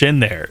that bitch in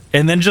there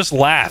and then just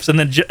laughs. And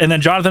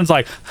then Jonathan's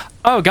like,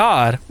 oh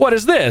God, what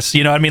is this?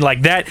 You know what I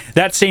mean?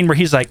 That scene where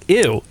he's like,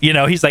 ew,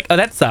 he's like, oh,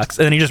 that sucks.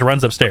 And then he just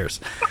runs upstairs.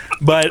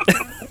 But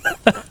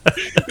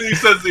he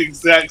says the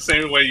exact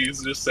same way you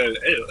just said,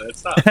 ew, that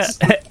sucks.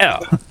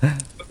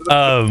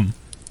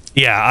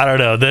 Yeah, I don't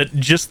know.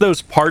 Just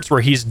those parts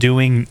where he's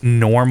doing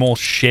normal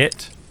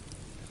shit,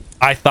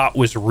 I thought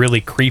was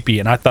really creepy,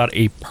 and I thought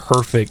a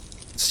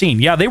perfect scene.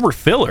 Yeah, they were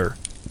filler,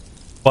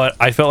 but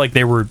I felt like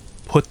they were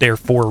put there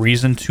for a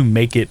reason to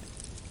make it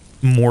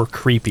more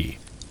creepy.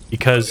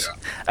 Because,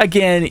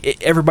 again,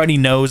 everybody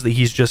knows that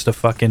he's just a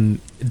fucking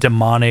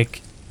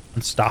demonic,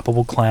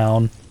 unstoppable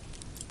clown.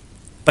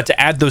 But to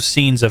add those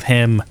scenes of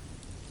him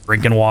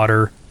drinking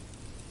water,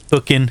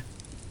 cooking,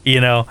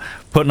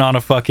 putting on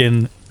a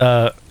fucking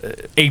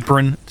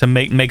apron to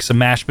make some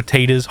mashed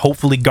potatoes,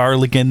 hopefully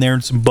garlic in there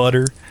and some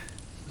butter.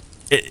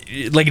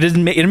 Like it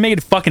didn't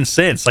make fucking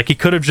sense. Like he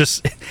could have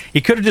just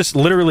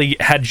literally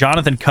had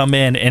Jonathan come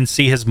in and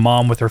see his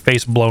mom with her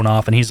face blown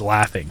off and he's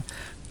laughing,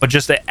 but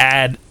just to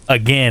add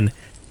again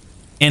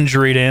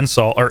injury to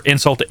insult or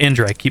insult to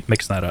injury. I keep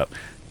mixing that up.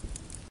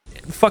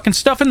 Fucking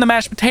stuffing the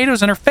mashed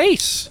potatoes in her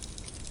face,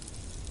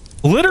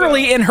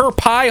 literally in her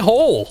pie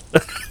hole.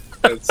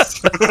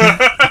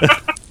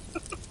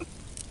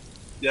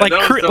 Yeah,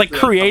 like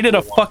created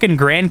a fucking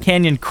Grand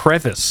Canyon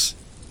crevice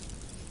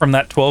from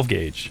that 12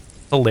 gauge.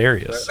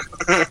 Hilarious.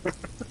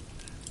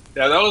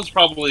 Yeah, that was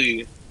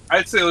probably,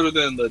 I'd say other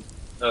than the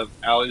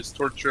Allie's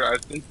torture, I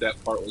think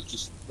that part was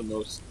just the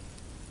most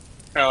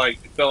kind of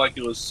like, it felt like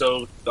it was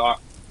so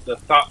the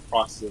thought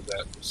process of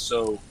that was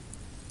so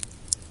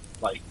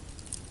like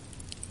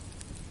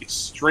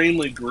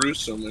extremely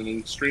gruesome and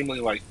extremely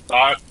like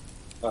thought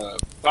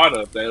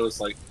of that it was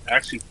like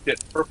actually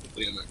fit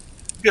perfectly in there.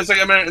 Because like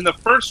I mean in the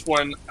first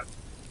one,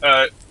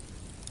 I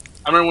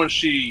remember when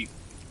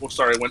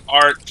when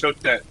Art took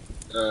that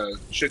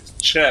chick's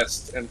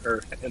chest and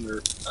her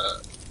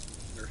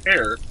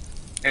hair,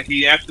 and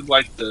he acted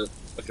like a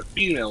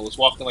female, was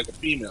walking like a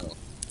female.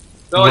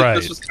 So like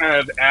this was kind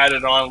of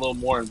added on a little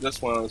more in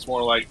this one. It was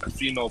more like a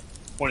female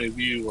point of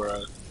view or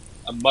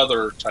a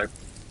mother type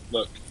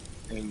look,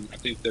 and I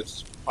think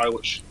that's probably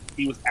what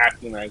he was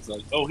acting as.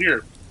 Like, oh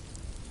here,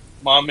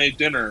 mom made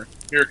dinner.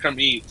 Here, come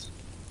eat.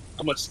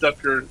 I'm gonna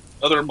stuff your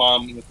other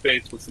mom in the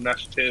face with some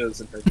mashed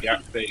potatoes in her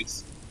gap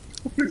face.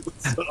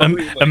 So,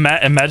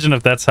 imagine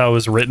if that's how it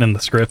was written in the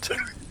script.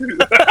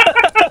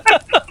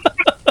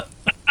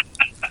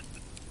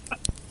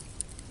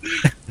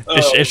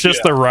 It's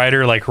just the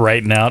writer like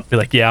writing out, be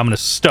like, yeah, I'm gonna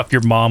stuff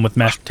your mom with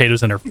mashed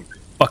potatoes in her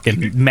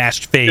fucking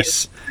mashed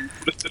face.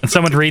 And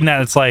someone reading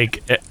that, it's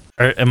like,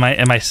 am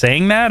I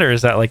saying that, or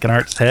is that like in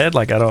Art's head?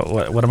 Like I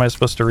don't. What am I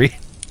supposed to read?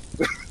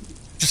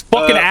 Just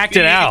fucking act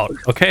it out,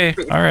 okay?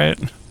 All right.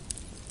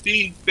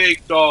 Feed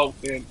fake dog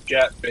in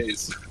gap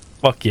face.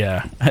 Fuck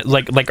yeah!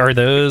 Like are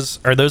those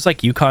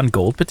like Yukon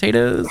Gold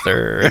potatoes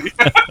or?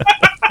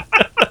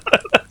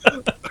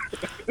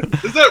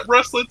 Is that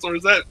russets or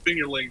is that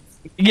fingerlings?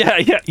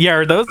 Yeah.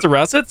 Are those the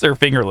russets or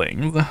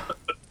fingerlings?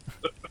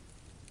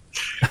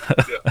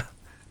 Yeah.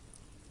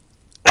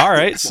 All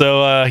right,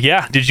 so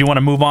did you want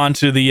to move on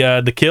to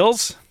the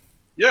kills?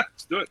 Yeah,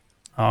 let's do it.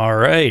 All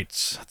right,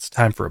 it's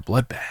time for a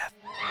bloodbath.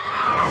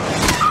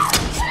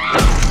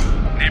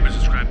 Neighbors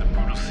describe the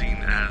brutal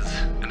scene as,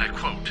 and I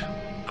quote,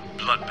 a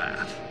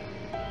bloodbath.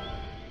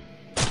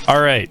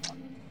 All right,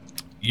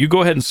 you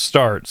go ahead and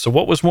start. So,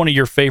 what was one of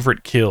your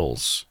favorite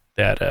kills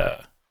that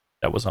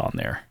was on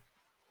there?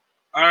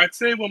 I'd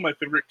say one of my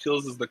favorite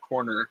kills is the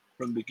coroner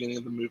from the beginning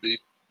of the movie.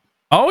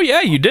 Oh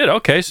yeah, you did.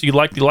 Okay, so you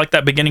like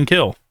that beginning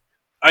kill.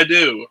 I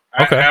do.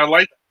 Okay. I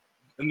like,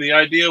 and the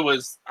idea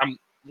was, I'm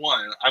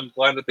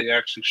glad that they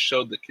actually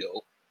showed the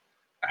kill.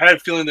 I had a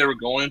feeling they were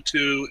going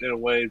to, in a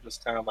way,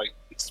 just kind of like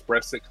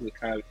express it because it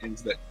kind of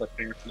ends that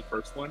cliffhanger from the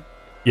first one.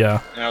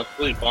 Yeah. And I was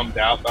really bummed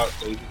out about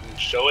they didn't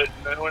show it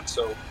in that one.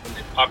 So when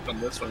they popped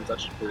on this one, I was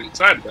actually pretty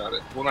excited about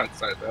it. Well, not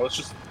excited, but I was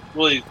just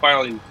really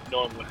finally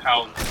knowing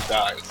how he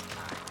dies.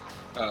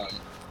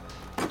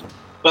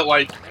 But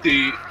like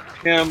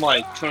him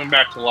like coming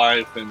back to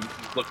life and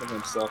he's looking at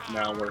himself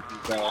now where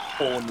he's got a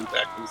hole in the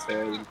back of his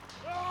head and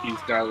he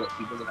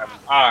doesn't have an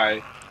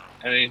eye.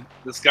 And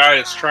this guy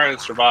is trying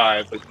to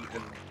survive, but he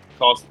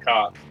calls the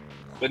cops.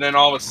 But then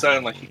all of a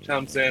sudden, like he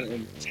comes in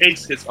and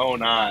takes his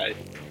own eye,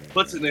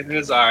 puts it in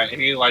his eye, and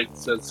he like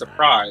says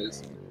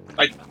surprise.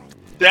 Like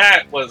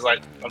that was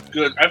like a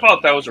good. I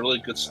thought that was a really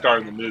good start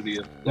in the movie.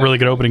 Really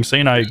good opening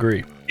scene. I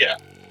agree. Yeah,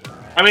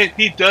 I mean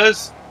he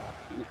does.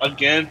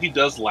 Again, he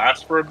does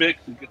last for a bit.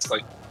 He gets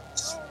like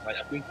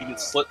I think he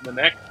gets slit in the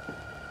neck,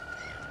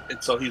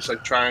 and so he's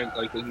like trying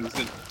like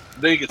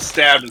then he gets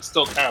stabbed and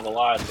still kind of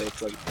alive. But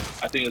it's like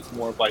I think it's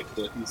more of like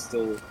the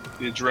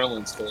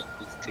adrenaline still is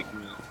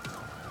kicking in.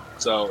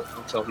 So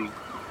until he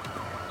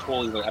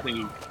totally like I think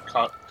he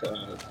cut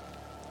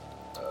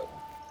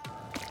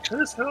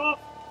his head off.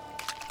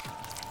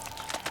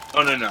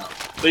 Oh no!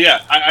 But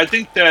yeah, I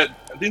think that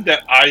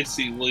eye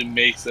scene really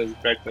makes the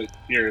effect that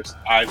here's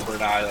eye for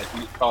an eye. Like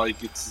he probably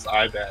gets his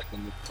eye back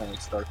and it kind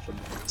of starts from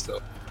there.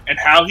 So, and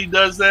how he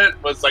does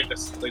that was like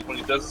when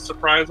he does a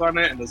surprise on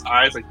it and his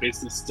eyes like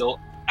basically still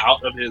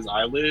out of his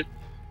eyelid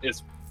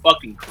is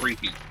fucking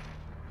creepy.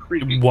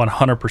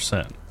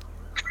 100%.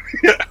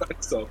 Yeah.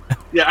 So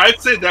yeah,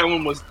 I'd say that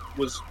one was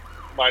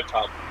my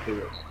top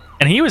favorite one.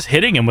 And he was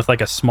hitting him with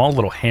like a small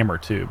little hammer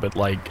too, but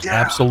like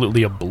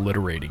absolutely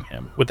obliterating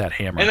him with that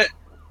hammer. And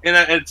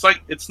it's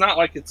like it's not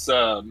like it's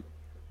I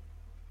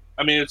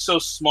mean it's so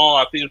small.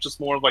 I think it's just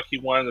more of like he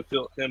wanted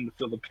to feel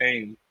the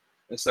pain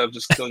instead of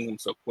just killing him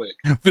so quick.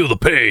 Feel the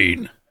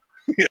pain.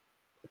 Yeah.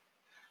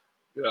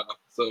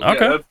 So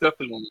okay. Yeah, that's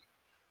definitely one.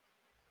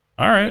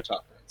 All right.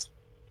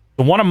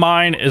 The one of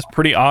mine is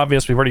pretty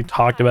obvious. We've already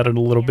talked about it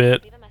a little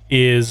bit.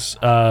 Is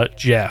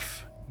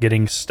Jeff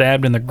getting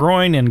stabbed in the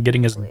groin and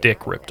getting his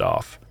dick ripped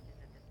off.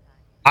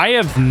 I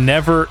have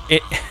never.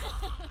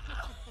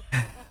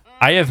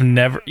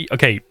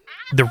 Okay,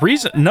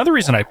 another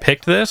reason I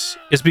picked this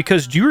is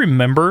because do you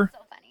remember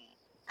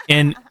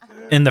in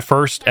the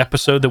first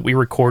episode that we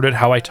recorded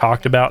how I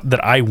talked about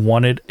that I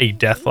wanted a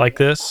death like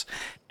this,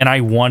 and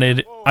I wanted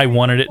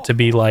it to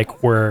be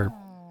like where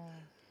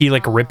he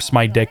like rips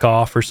my dick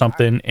off or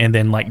something and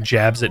then like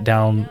jabs it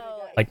down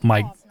like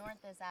my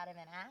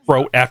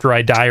throat after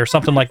I die or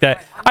something like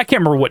that. I can't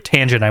remember what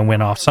tangent I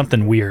went off,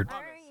 something weird.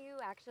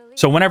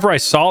 So whenever I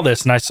saw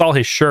this and I saw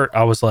his shirt,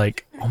 I was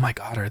like, oh my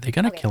God, are they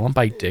gonna kill him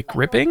by dick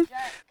ripping?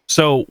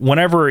 So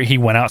whenever he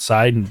went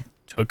outside and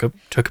took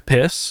a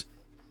piss,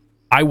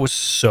 I was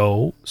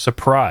so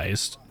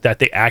surprised that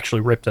they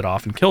actually ripped it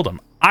off and killed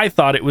him. I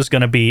thought it was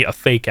going to be a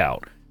fake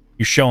out.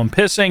 You show him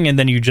pissing and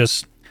then you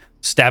just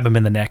stab him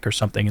in the neck or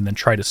something and then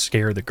try to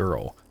scare the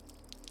girl.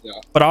 Yeah.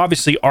 But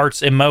obviously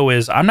Art's MO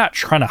is, I'm not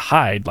trying to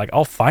hide. Like,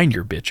 I'll find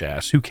your bitch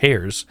ass. Who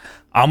cares?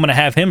 I'm going to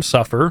have him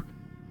suffer.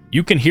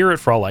 You can hear it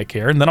for all I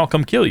care, and then I'll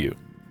come kill you.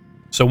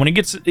 So when he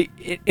gets...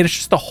 it's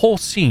just the whole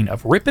scene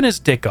of ripping his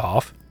dick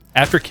off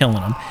after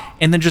killing him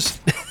and then just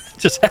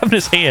having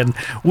his hand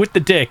with the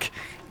dick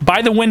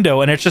by the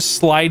window, and it just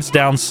slides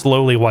down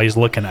slowly while he's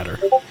looking at her.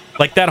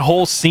 Like, that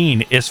whole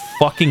scene is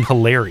fucking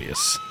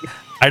hilarious.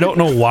 I don't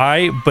know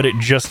why, but it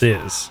just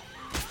is.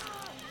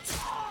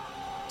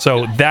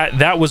 So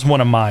that was one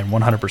of mine,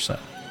 100%.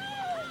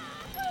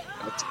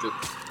 That's good.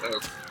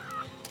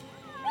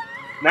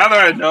 Now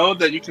that I know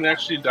that you can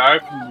actually die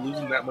from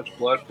losing that much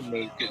blood from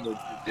getting your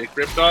dick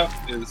ripped off,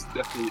 is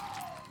definitely,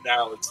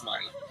 now it's my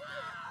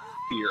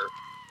fear.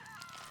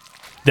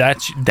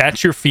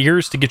 That's your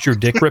fears, to get your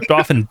dick ripped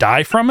off and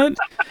die from it?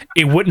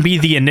 It wouldn't be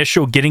the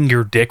initial getting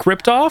your dick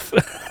ripped off?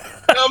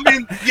 I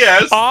mean,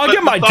 yes. I'll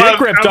get my dick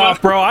ripped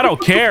off, bro. I don't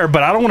care,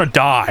 but I don't want to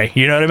die.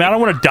 You know what I mean? I don't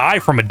want to die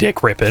from a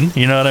dick ripping.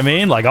 You know what I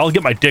mean? Like, I'll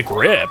get my dick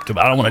ripped, but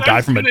I don't want to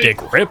die from a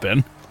dick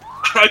ripping.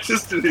 I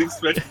just didn't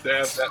expect it to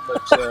have that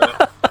much...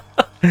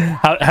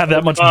 have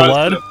that much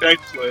blood?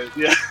 Effect to it.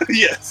 Yeah,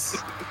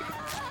 yes.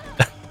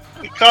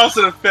 The cause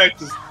and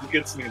effect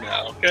gets me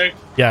now, okay?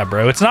 Yeah,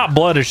 bro. It's not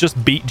blood, it's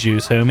just beet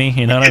juice, homie.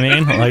 You know what I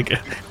mean? Like,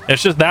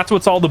 it's just, that's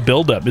what's all the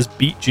buildup is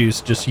beet juice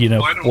just, you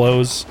know,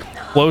 flows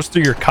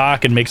through your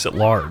cock and makes it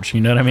large.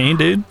 You know what I mean,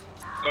 dude?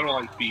 I don't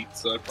like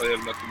beets, so I probably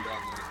have nothing down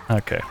there.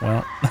 Okay,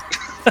 well.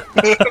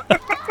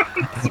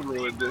 It's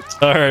ruined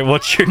it. All right,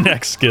 what's your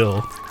next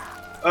skill?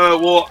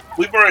 Well,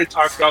 we've already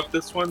talked about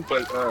this one,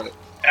 but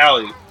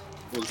Allie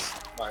was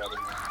my other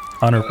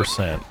one.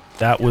 100%.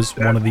 That was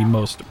one of the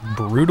most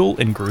brutal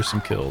and gruesome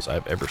kills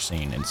I've ever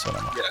seen in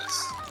cinema.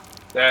 Yes.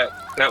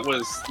 That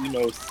was the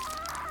most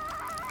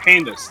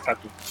heinous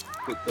type of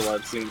kill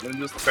I've seen. And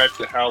just the fact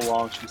that how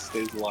long she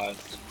stays alive.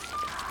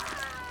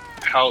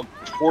 How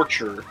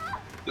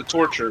the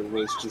torture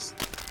was just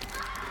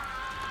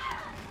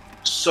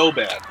so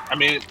bad. I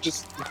mean,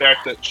 just the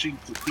fact that he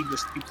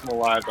just keeps him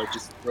alive by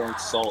just throwing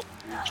salt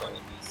in each other.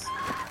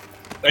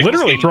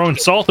 Literally throwing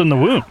salt in the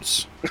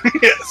wounds.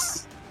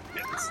 Yes.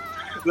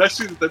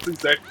 That's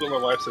exactly what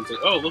my wife says. Like,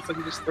 oh, it looks like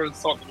you just throwing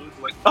salt in the wounds.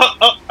 I'm like,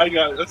 oh, I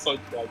got it. That's all you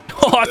got.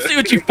 Oh, I see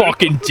what you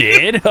fucking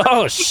did.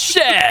 Oh,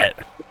 shit.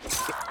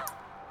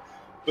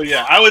 But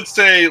yeah, I would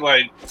say,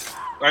 like,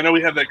 I know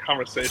we had that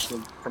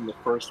conversation from the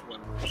first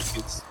one where she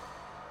gets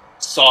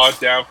sawed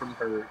down from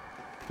her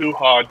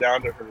hoo-ha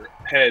down to her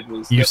head.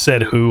 You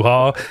said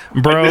hoo-ha?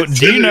 Bro,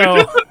 do you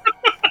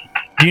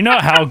know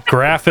how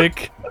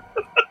graphic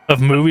of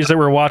movies that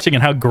we're watching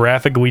and how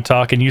graphic we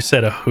talk, and you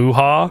said a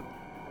hoo-ha?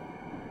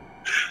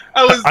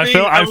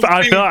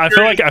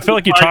 I feel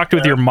like you talked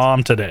with your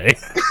mom today.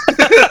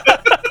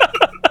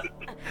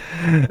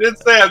 Did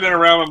say I've been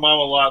around my mom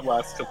a lot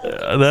last couple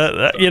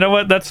of you know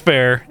what? That's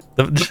fair.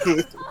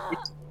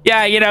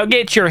 Yeah, you know,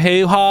 get your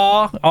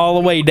hoo-ha all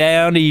the way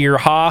down to your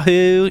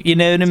ha-hoo. You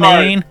know what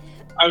I mean?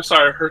 I'm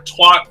sorry, her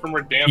twat from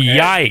her damn head.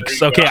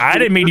 Yikes. Okay, I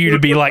didn't mean you to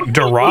be, like,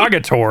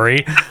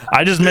 derogatory.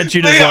 I just meant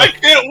you to, hey, like... I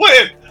can't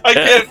win! I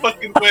can't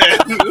fucking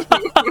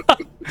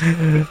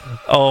win!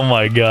 Oh,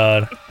 my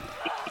God.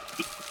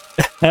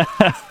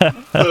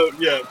 So,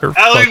 yeah,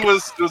 Allie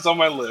was on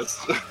my list.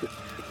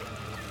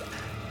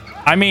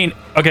 I mean,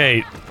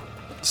 okay,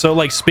 so,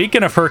 like,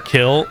 speaking of her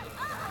kill,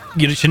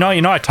 you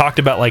know, I talked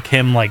about, like,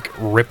 him, like,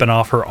 ripping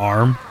off her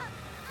arm.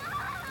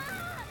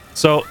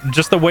 So,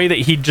 just the way that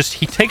he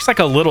takes, like,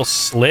 a little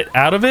slit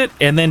out of it,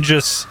 and then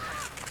just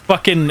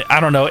fucking, I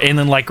don't know, and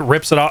then, like,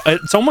 rips it off.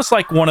 It's almost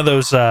like one of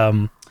those,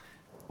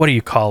 what do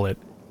you call it?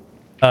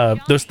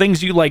 Those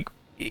things you, like,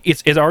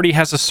 it already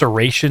has the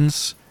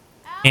serrations,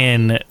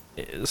 and,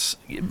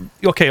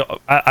 okay,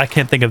 I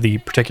can't think of the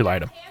particular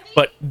item,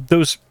 but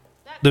those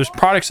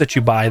products that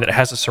you buy that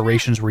has the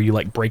serrations where you,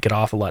 like, break it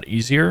off a lot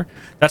easier.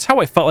 That's how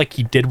I felt like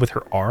he did with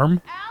her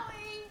arm.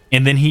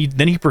 And then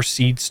he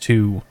proceeds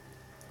to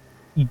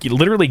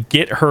literally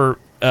get her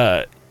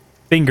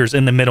fingers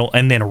in the middle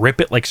and then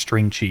rip it like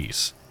string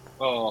cheese.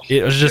 Oh,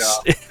 it was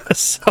just, yeah. It was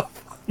so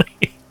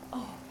funny.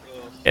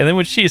 And then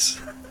when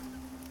she's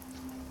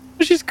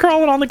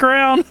crawling on the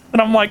ground,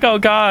 and I'm like, oh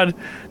God,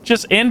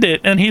 just end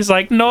it. And he's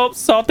like, nope,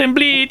 salt and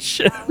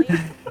bleach.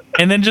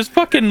 And then just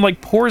fucking,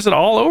 like, pours it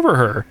all over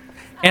her.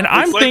 And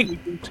I'm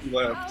thinking,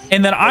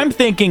 and then I'm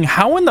thinking,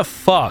 how in the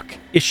fuck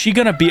is she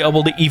gonna be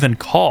able to even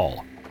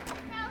call?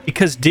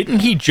 Because didn't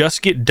he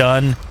just get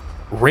done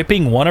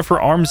ripping one of her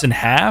arms in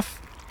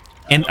half?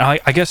 And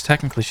I guess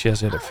technically she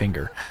has the other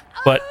finger,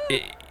 but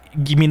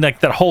you mean like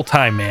that whole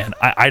time, man?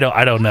 I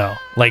don't know.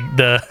 Like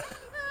the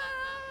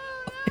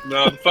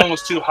no, the phone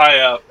was too high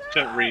up,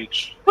 couldn't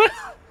reach.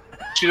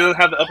 She doesn't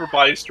have the upper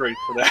body strength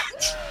for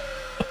that.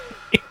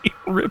 He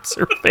rips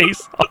her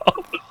face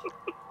off.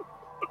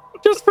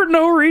 Just for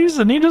no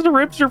reason. He just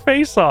rips her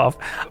face off.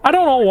 I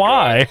don't know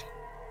why.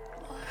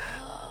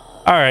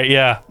 All right,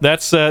 yeah.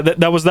 That's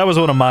that was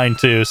one of mine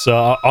too.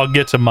 So I'll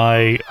get to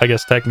my, I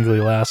guess technically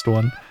last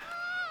one.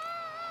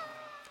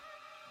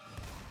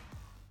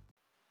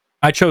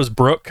 I chose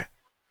Brooke.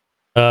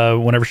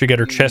 Whenever she got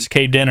her chest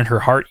caved in and her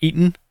heart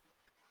eaten.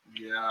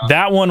 Yeah.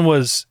 That one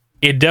was,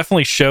 it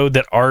definitely showed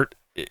that Art,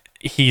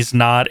 he's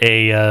not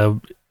a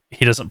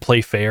he doesn't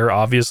play fair,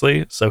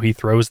 obviously, so he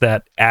throws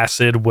that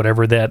acid,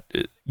 whatever that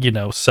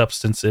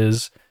substance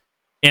is,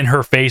 in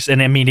her face,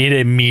 and I mean it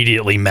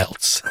immediately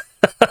melts.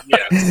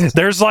 Yes.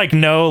 There's like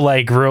no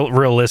like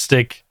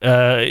realistic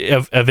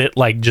of it,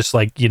 like just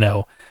like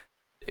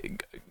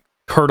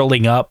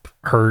curdling up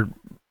her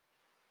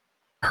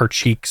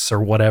cheeks or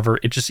whatever.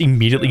 It just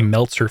immediately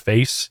melts her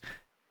face.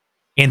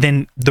 And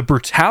then the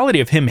brutality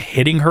of him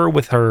hitting her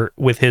with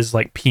his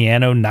like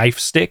piano knife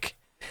stick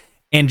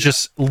and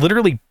just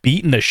literally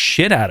beating the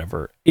shit out of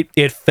her.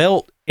 It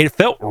felt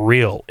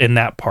real in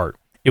that part.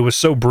 It was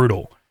so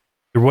brutal.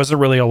 There wasn't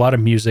really a lot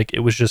of music. It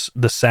was just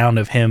the sound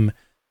of him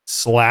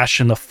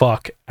slashing the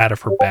fuck out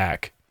of her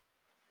back.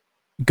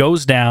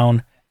 Goes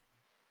down,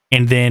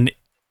 and then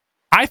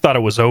I thought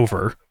it was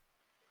over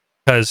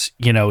because,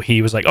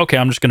 he was like, okay,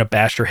 I'm just going to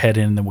bash her head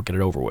in and then we'll get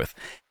it over with.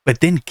 But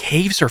then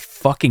caves her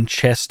fucking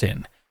chest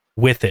in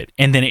with it.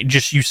 And then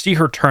you see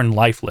her turn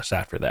lifeless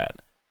after that.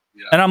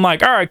 Yeah. And I'm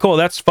like, all right, cool.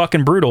 That's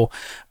fucking brutal.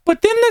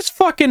 But then this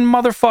fucking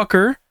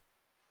motherfucker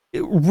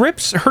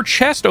rips her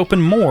chest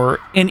open more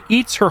and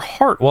eats her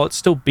heart while it's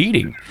still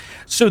beating.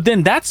 So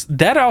then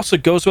that also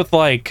goes with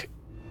like,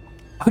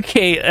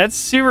 okay, that's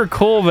super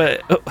cool,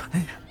 but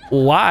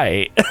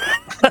why?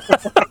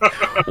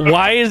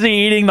 Why is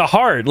he eating the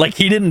heart? Like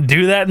he didn't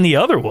do that in the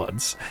other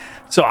ones.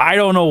 So I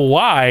don't know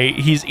why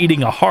he's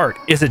eating a heart.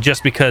 Is it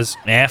just because,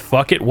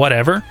 fuck it,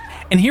 whatever?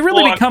 And he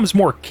really becomes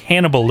more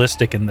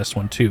cannibalistic in this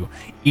one too,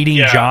 eating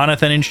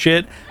Jonathan and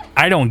shit.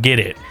 I don't get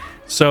it.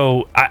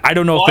 So I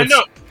don't know if it's.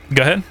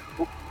 Go ahead.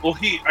 Well,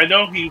 I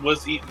know he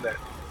was eating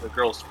the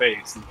girl's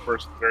face in the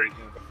first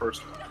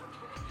one.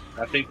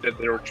 I think that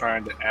they were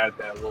trying to add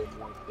that a little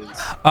more.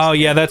 Oh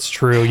yeah, that's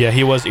true. Yeah,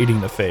 he was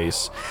eating the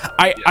face.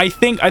 I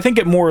think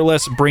it more or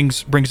less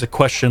brings a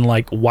question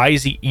like, why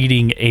is he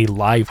eating a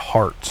live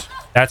heart?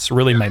 That's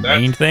really my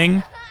main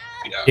thing.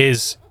 Yeah.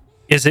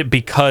 Is it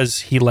because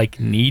he like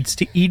needs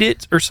to eat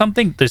it or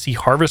something? Does he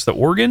harvest the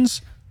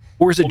organs,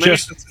 or is it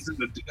just?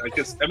 I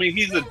guess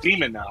he's a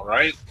demon now,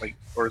 right? Like,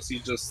 or is he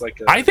just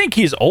like? I think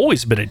he's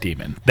always been a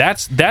demon.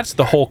 That's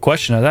the whole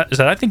question of that. Is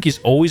that I think he's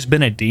always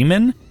been a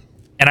demon,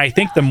 and I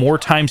think the more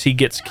times he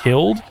gets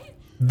killed,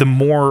 the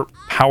more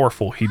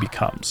powerful he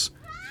becomes.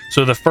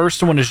 So the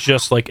first one is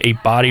just like a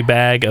body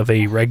bag of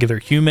a regular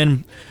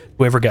human,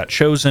 whoever got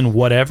chosen,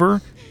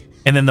 whatever.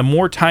 And then the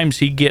more times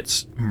he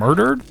gets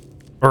murdered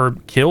or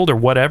killed or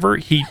whatever,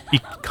 he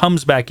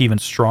comes back even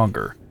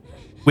stronger,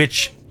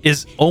 which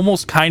is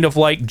almost kind of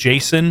like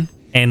Jason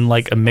and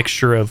like a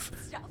mixture of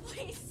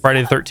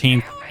Friday the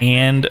 13th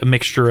and a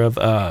mixture of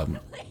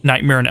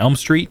Nightmare on Elm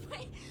Street.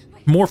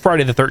 More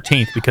Friday the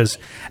 13th, because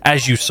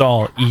as you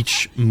saw,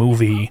 each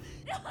movie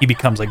he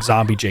becomes like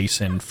zombie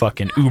Jason,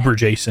 fucking Uber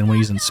Jason when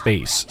he's in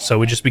space.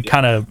 So it just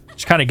kind of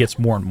gets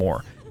more and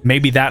more.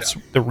 Maybe that's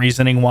the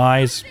reasoning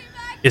why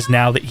is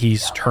now that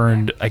he's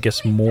turned, I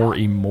guess, more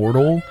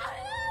immortal,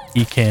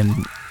 he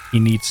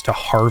needs to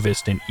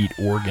harvest and eat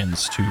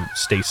organs to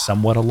stay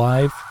somewhat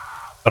alive.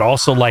 But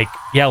also like,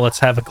 yeah, let's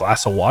have a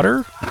glass of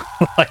water.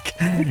 Like,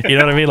 you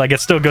know what I mean? Like it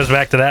still goes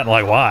back to that and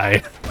like,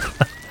 why?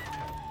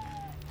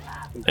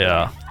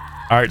 Yeah.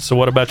 All right. So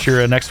what about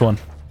your next one?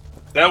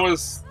 That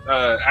was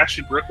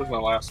actually Brooke was my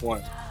last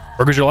one.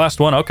 Brooke was your last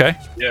one? Okay.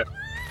 Yeah.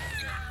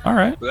 All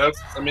right. But that's,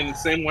 the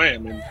same way.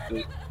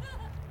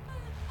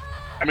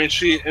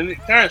 She, and it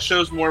kind of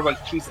shows more of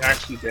like she's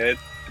actually dead,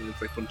 and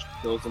it's like when she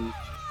kills him,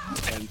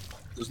 and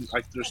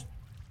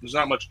there's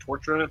not much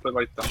torture in it, but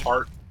like the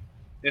heart,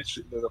 him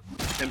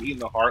eating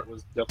the heart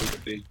was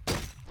definitely the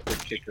big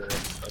kicker.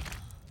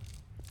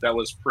 That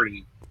was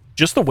pretty.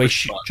 Just the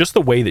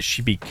way that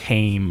she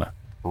became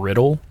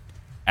brittle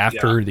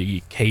after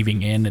the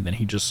caving in, and then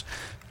he just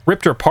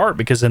ripped her apart,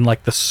 because then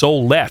like the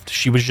soul left,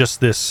 she was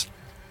just this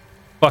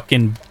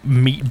fucking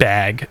meat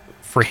bag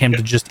for him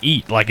to just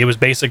eat. Like it was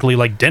basically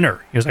like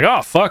dinner. He was like,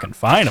 oh fucking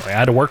finally, I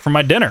had to work for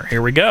my dinner,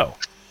 here we go.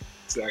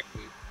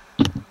 Exactly.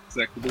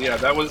 But yeah,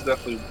 that was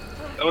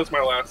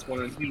my last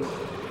one, and he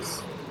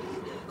was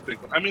a big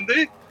one.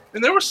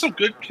 There were some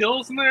good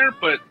kills in there,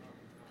 but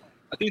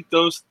I think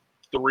those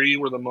three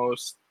were the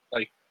most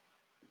like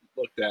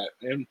looked at,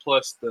 and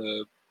plus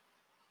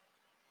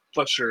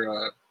Plus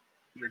your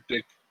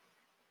dick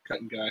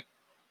cutting guy.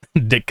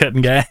 Dick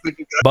cutting guy.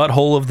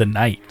 Butthole of the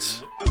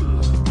night.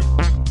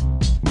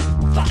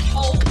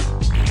 Butthole.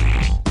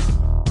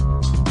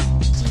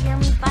 Did you hear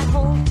me,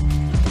 butthole?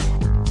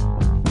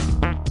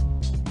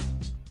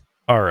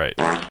 All right.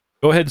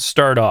 Go ahead and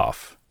start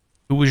off.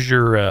 Who was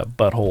your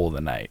butthole of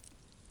the night?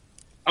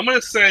 I'm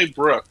gonna say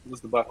Brooke was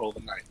the butthole of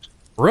the night.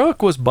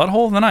 Brooke was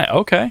butthole of the night.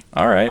 Okay.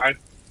 All right.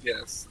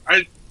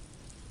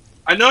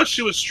 I know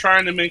she was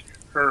trying to make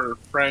her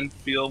friend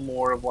feel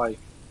more of like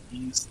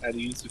at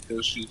ease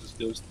because she's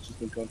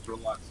been going through a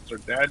lot since her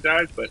dad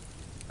died, but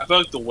I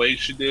felt like the way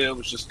she did it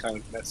was just kind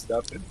of messed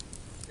up, and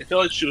I feel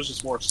like she was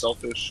just more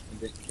selfish and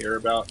didn't care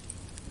about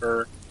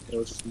her. It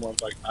was just more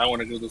of like, I want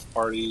to go to this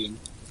party and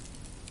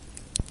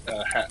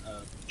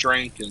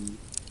drink and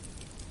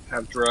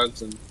have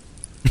drugs and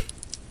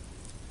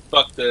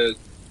fuck the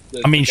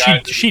I mean,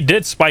 the she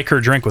did spike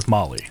her drink with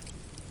Molly.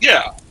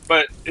 Yeah,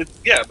 but it's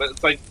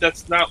like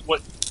that's not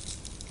what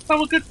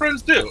good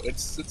friends do.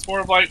 It's more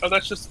of like, oh,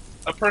 that's just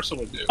a person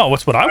would do. Oh,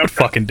 what's what I would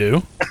fucking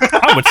do?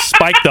 I would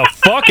spike the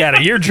fuck out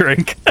of your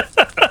drink.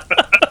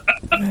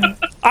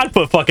 I'd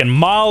put fucking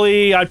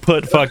Molly. I'd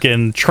put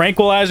fucking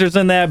tranquilizers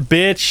in that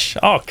bitch.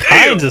 All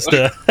kinds of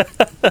stuff.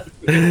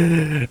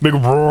 Big.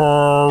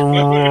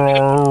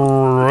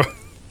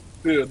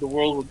 Dude, the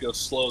world would go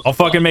slow. I'll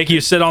fucking make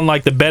you sit on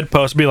like the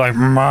bedpost and be like,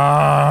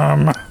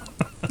 Mom.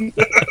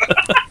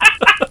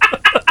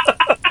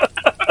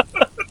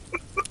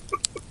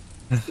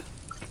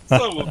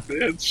 Son of a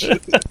bitch.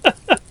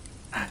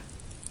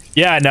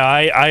 Yeah, no,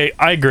 I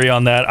agree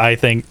on that. I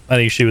think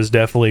she was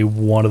definitely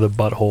one of the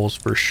buttholes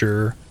for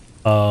sure.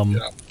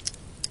 Yeah.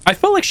 I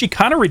felt like she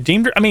kind of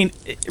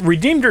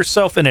redeemed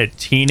herself in a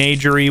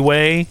teenagery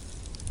way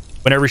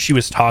whenever she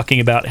was talking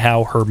about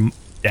how her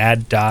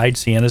dad died,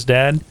 Sienna's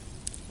dad,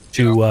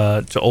 to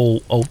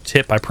old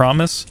Tip, I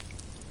promise.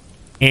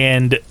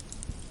 And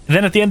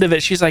then at the end of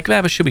it, she's like,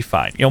 "Yeah, but she'll be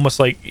fine." Almost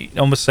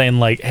saying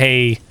like,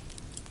 "Hey,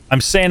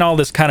 I'm saying all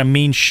this kind of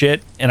mean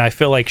shit," and I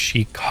feel like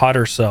she caught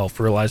herself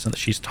realizing that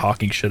she's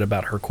talking shit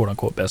about her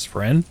quote-unquote best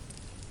friend.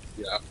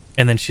 Yeah.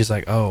 And then she's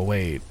like, oh,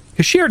 wait.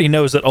 Because she already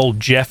knows that old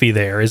Jeffy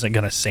there isn't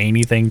going to say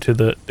anything to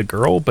the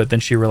girl, but then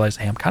she realized,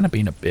 hey, I'm kind of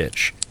being a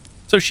bitch.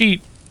 So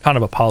she kind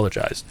of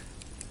apologized.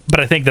 But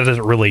I think that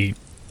doesn't really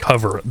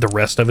cover the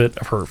rest of it,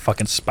 of her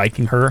fucking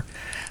spiking her.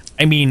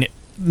 I mean,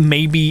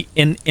 maybe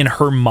in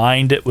her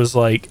mind it was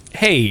like,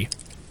 hey,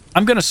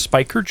 I'm going to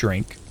spike her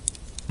drink.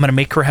 I'm gonna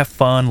make her have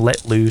fun,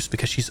 let loose,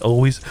 because she's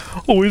always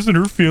in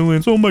her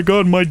feelings. Oh my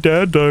god, my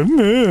dad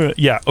died.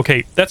 Yeah,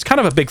 okay, that's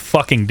kind of a big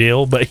fucking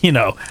deal, but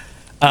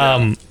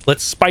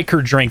let's spike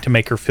her drink to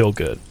make her feel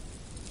good.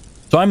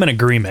 So I'm in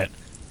agreement,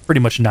 pretty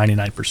much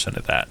 99%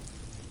 of that.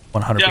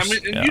 100%. Yeah, I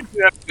mean, and you do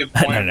have a good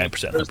point.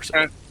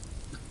 99%.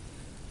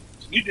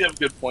 You do have a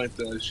good point,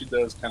 though. She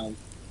does kind of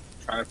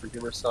try to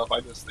forgive herself. I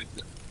just think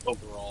that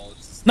overall,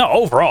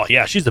 overall,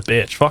 yeah, she's a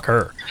bitch. Fuck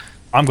her.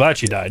 I'm glad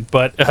she died,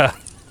 but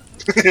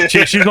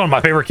she's one of my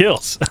favorite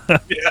kills.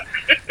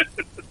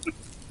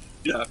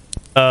 Yeah.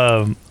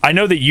 I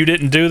know that you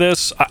didn't do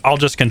this. I'll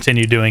just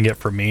continue doing it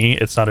for me.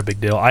 It's not a big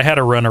deal. I had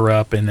a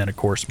runner-up, and then of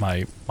course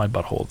my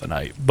butthole of the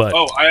night. But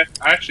I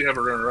actually have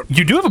a runner-up.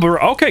 You do have a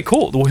okay,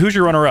 cool. Well, who's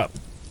your runner-up?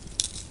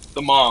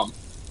 The mom.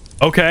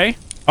 Okay.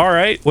 All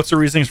right. What's the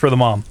reasonings for the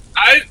mom?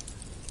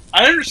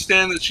 I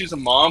understand that she's a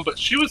mom, but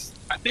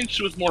I think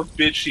she was more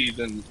bitchy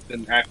than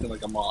acting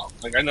like a mom.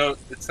 Like, I know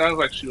it sounds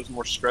like she was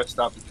more stressed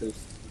out because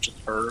just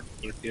her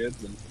and her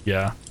kids, and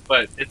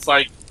but it's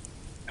like,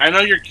 I know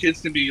your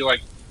kids can be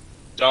like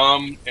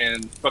dumb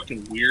and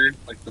fucking weird,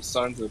 like the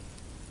son's is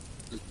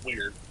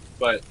weird,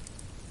 but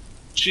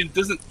she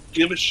doesn't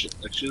give a shit.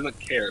 Like, she doesn't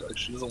care. Like,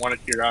 she doesn't want to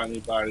hear out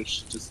anybody.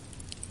 She just,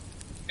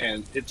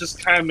 and it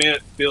just kind of made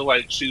it feel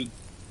like she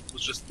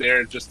was just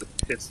there just to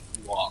piss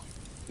you off.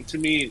 And to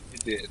me,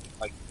 it did.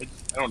 Like, I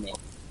don't know,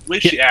 the way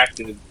she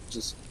acted,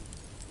 just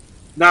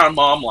not a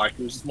mom like.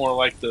 It was just more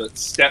like the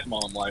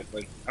stepmom like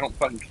I don't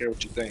fucking care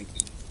what you think.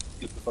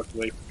 Get the fuck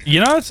away from me.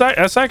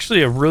 That's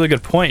actually a really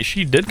good point.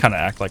 She did kind of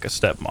act like a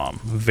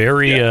stepmom.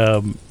 Very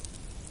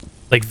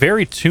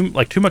too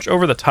much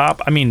over the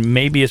top. I mean,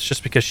 maybe it's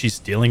just because she's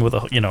dealing with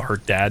her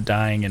dad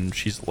dying and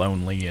she's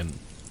lonely and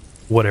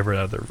whatever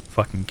other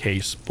fucking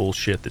case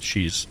bullshit that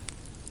she's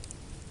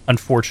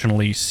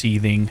unfortunately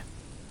seething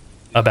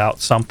about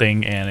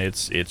something, and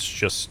it's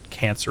just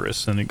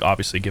cancerous, and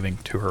obviously giving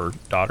to her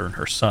daughter and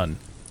her son.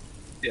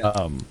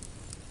 Yeah.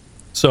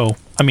 So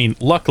I mean,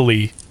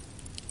 luckily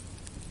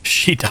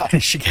she died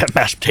and she got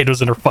mashed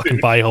potatoes in her fucking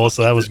pie hole,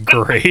 so that was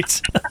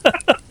great.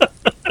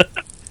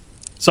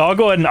 So I'll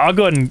go ahead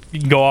and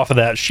go off of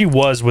that. She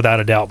was without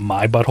a doubt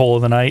my butthole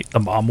of the night. The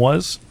mom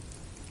was,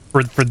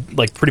 for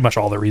like pretty much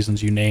all the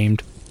reasons you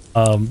named.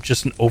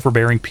 Just an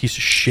overbearing piece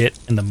of shit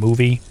in the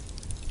movie.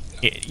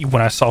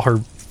 When I saw her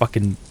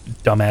fucking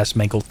dumbass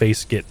mangled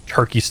face get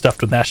turkey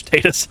stuffed with mashed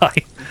potatoes,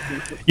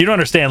 you don't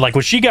understand. Like,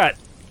 when she got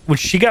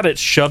it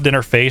shoved in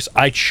her face,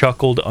 I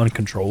chuckled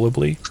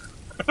uncontrollably.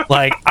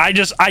 Like, I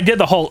did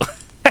the whole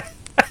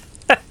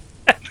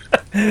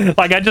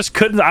Like, I just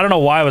couldn't. I don't know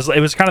why. It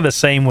was kind of the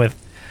same with,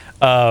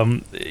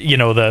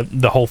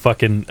 the whole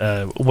fucking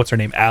what's her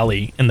name,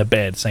 Allie, in the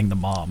bed saying the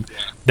mom.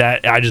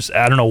 That I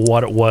don't know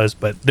what it was,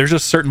 but there's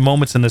just certain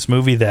moments in this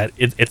movie that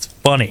it's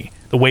funny.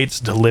 The way it's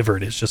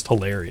delivered is just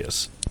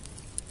hilarious.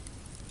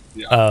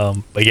 Yeah.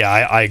 But yeah,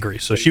 I agree.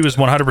 So she was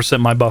 100%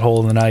 my butthole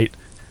of the night.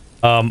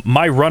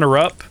 My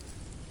runner-up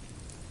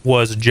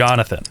was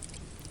Jonathan.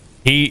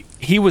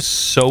 He was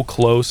so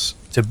close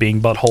to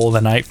being butthole of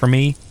the night for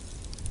me.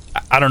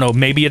 I don't know,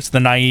 maybe it's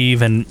the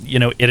naive and,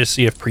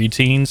 idiocy of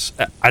preteens.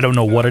 I don't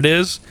know what it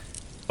is,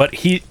 but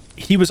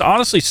he was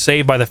honestly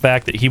saved by the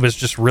fact that he was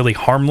just really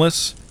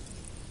harmless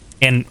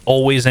and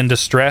always in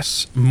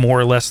distress, more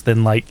or less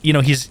than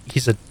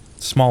he's a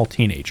small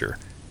teenager.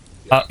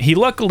 He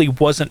luckily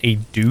wasn't a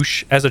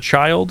douche as a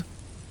child,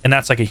 and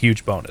that's like a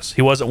huge bonus.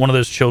 He wasn't one of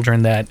those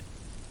children that,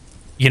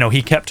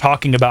 he kept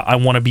talking about, I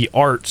want to be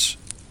Art,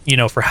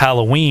 for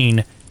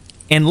Halloween,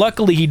 and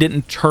luckily he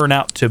didn't turn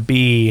out to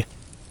be,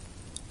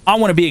 I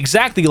want to be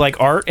exactly like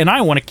Art, and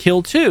I want to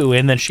kill too,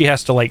 and then she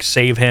has to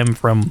save him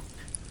from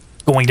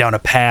going down a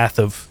path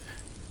of,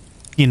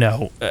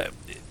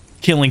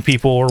 killing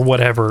people or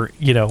whatever.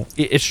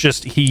 It's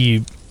just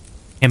him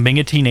being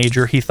a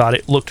teenager, he thought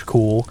it looked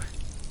cool,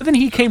 but then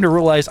he came to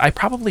realize I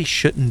probably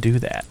shouldn't do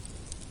that.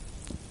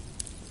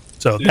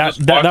 So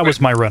that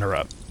was my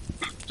runner-up.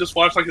 Just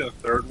watch the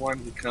third one.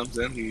 He comes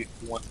in, he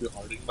wants to be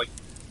Artie. Like,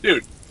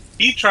 dude,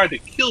 he tried to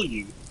kill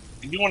you,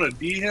 and you want to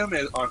be him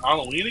on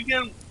Halloween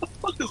again? What the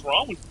fuck is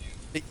wrong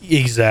with you?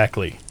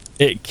 Exactly.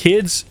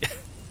 Kids.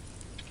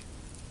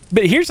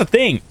 But here's the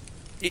thing.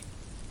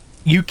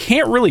 You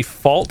can't really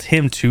fault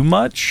him too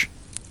much.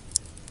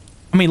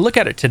 I mean, look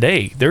at it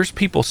today. There's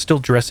people still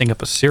dressing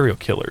up as serial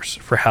killers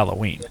for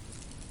Halloween.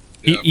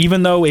 Yeah.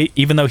 Even though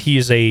he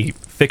is a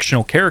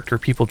fictional character,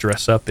 people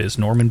dress up as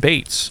Norman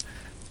Bates,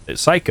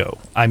 Psycho.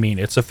 I mean,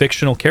 it's a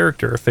fictional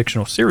character, a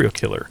fictional serial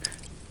killer.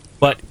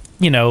 But,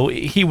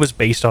 he was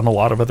based on a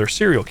lot of other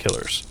serial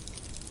killers.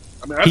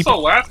 I mean, I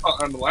saw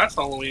on the last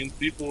Halloween,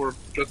 people were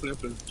dressing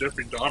up as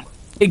Jeffrey Dahmer.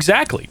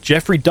 Exactly.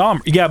 Jeffrey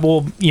Dahmer. Yeah,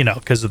 well,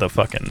 because of the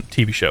fucking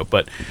TV show.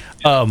 But,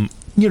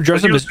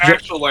 dress up as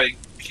actual,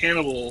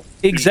 cannibal.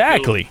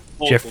 Exactly.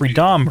 Jeffrey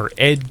Dahmer,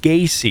 Ed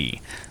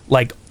Gacy.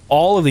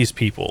 All of these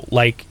people.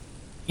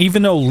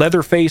 Even though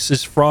Leatherface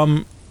is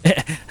from...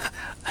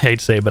 I hate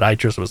to say it, but I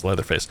just was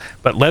Leatherface.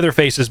 But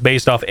Leatherface is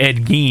based off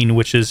Ed Gein,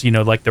 which is,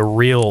 the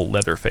real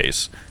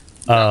Leatherface.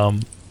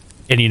 And,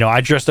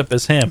 I dressed up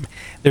as him.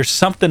 There's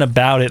something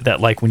about it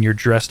that, when you're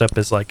dressed up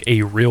as,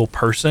 a real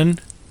person,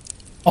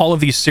 all of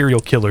these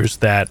serial killers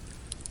that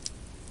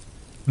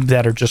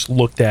are just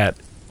looked at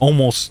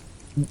almost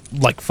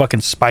like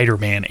fucking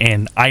Spider-Man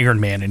and Iron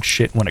Man and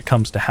shit when it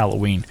comes to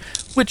Halloween.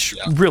 Which,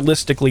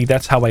 realistically,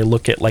 that's how I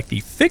look at,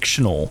 the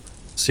fictional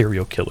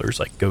serial killers,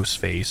 like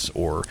Ghostface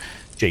or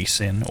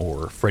Jason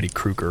or Freddy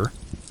Krueger.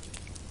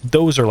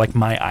 Those are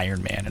my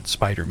Iron Man and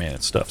Spider-Man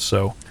and stuff.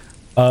 So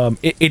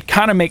it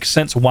kind of makes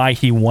sense why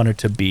he wanted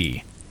to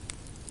be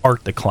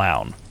Art the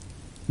Clown.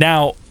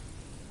 Now,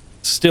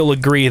 still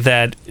agree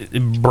that,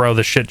 bro,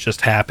 the shit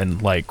just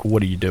happened.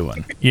 What are you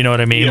doing? You know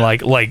what I mean?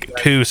 Yeah.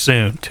 Too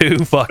soon,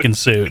 too fucking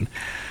soon.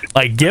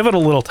 Give it a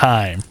little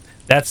time.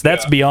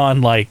 That's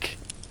beyond I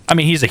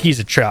mean, he's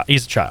a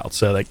child,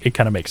 so it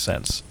kind of makes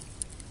sense.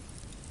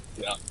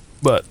 Yeah.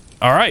 But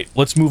all right,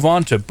 let's move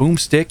on to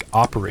Boomstick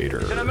Operator.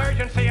 It's an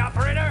emergency,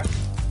 operator.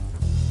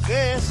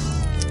 This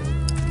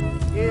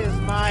is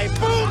my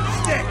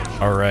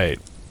boomstick. All right,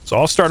 so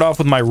I'll start off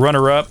with my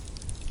runner-up.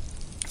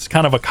 It's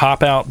kind of a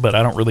cop-out, but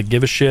I don't really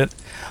give a shit.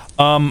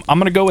 I'm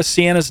gonna go with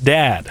Sienna's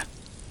dad.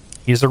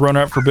 He's the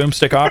runner-up for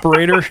Boomstick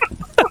Operator.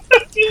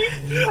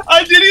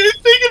 I didn't even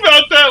think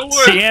about that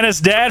one. Sienna's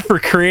dad for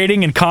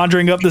creating and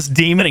conjuring up this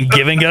demon and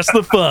giving us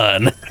the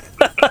fun.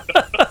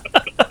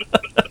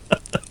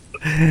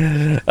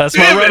 That's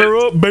my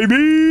runner-up,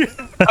 baby.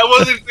 I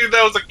wasn't thinking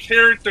that was a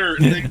character.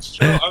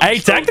 Hey,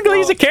 technically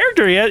he's a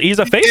character. He's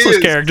a faceless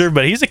character,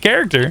 but he's a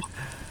character.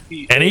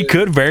 He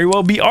could very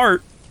well be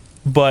Art.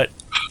 But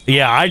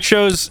yeah, I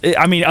chose.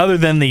 I mean, other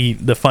than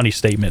the funny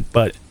statement,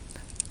 but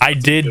I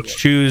did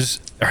choose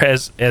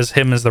as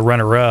him as the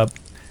runner-up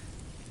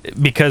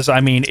because I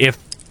mean,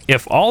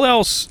 if all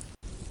else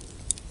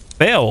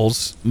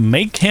fails,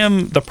 make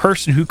him the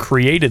person who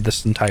created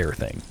this entire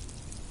thing.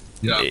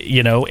 Yeah.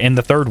 In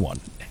the third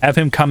one, have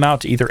him come out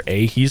to either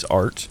A, he's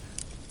Art,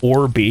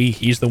 or B,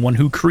 he's the one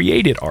who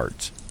created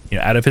Art,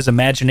 out of his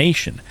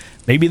imagination.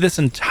 Maybe this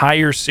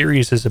entire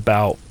series is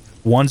about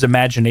one's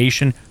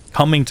imagination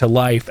coming to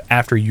life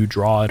after you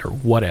draw it or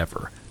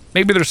whatever.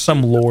 Maybe there's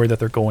some lore that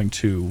they're going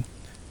to,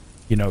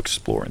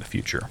 explore in the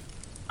future.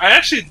 I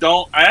actually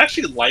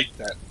like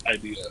that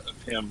idea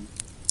of him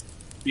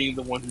being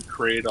the one who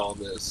created all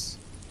this.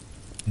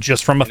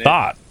 Just from a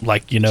thought,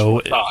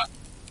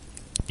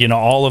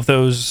 all of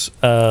those,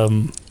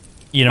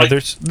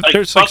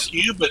 there's fuck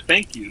you, but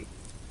thank you.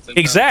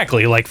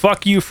 Exactly,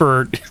 fuck you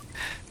for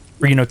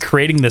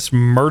creating this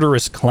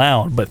murderous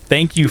clown, but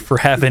thank you for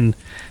having,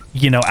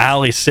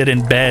 Allie sit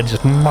in bed,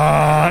 just,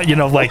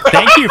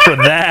 thank you for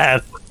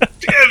that.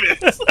 Damn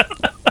it!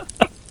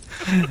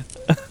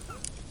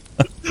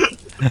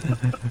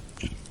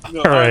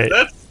 No, All right.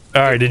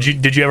 All right.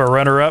 Did you have a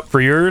runner up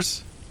for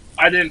yours?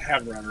 I didn't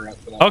have a runner up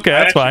for that. Okay,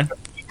 that's fine.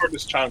 We're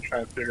just trying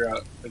to figure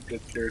out a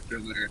good character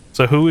there.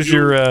 So who's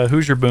your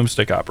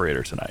boomstick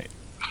operator tonight?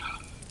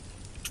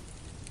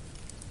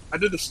 I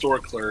did the store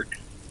clerk.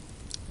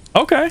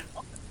 Okay.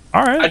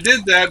 All right. I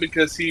did that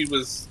because he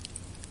was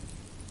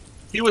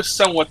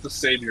somewhat the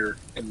savior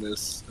in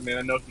this. I mean,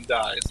 I know he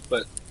dies,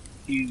 but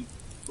he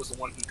was the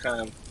one who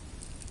kind of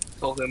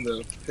told him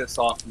to piss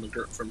off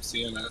from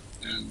Sienna.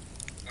 And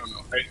I don't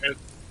know.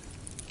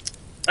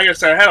 Like I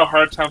said, I had a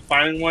hard time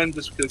finding one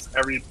just because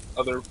every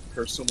other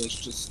person was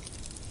just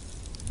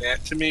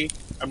mad to me.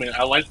 I mean,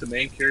 I liked the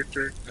main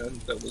character, and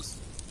that was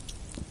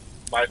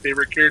my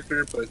favorite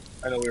character, but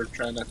I know we were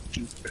trying not to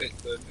choose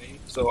the name.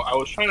 So I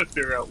was trying to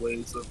figure out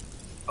ways of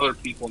other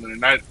people in there.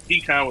 And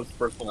he kind of was the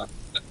first one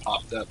that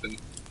popped up. And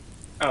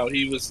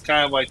he was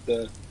kind of like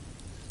the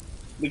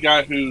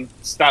guy who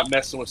stopped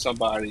messing with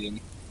somebody. And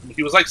I mean,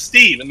 he was like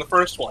Steve in the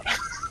first one.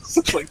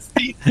 It's like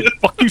Steve.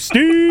 Fuck you,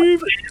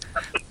 Steve.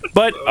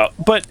 But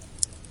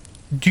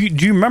do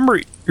you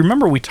remember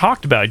we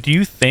talked about it? Do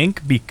you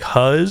think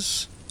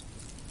because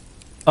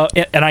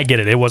and I get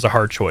it was a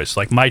hard choice.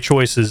 Like my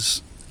choice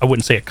is, I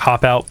wouldn't say a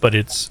cop out, but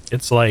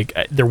it's like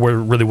there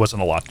really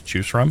wasn't a lot to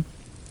choose from.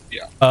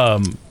 Yeah.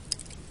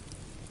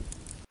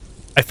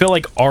 I feel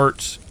like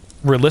Art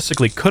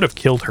realistically could have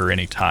killed her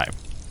anytime,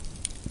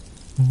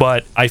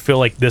 but I feel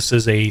like this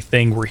is a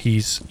thing where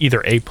he's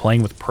either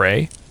playing with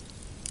prey,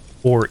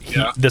 or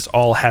this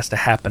all has to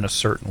happen a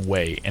certain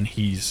way, and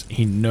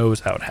he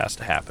knows how it has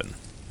to happen.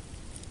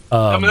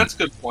 I mean, that's a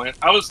good point.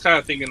 I was kind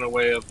of thinking in a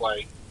way of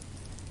like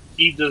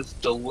he just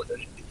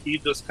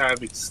kind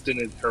of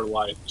extended her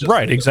life.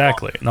 Right,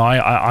 exactly. No,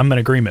 I'm in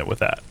agreement with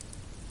that.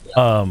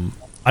 Yeah.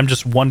 I'm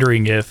just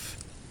wondering if,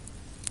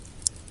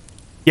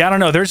 I don't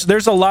know.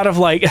 There's a lot of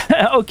like,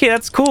 okay,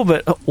 that's cool,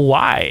 but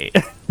why?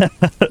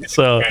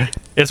 So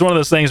it's one of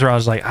those things where I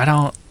was like,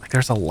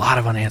 there's a lot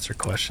of unanswered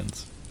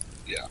questions.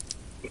 Yeah,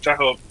 which I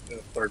hope the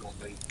third one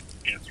they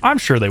answer. I'm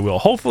sure they will.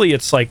 Hopefully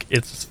it's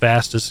as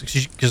fast as,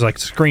 because like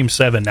Scream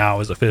 7 now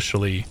is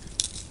officially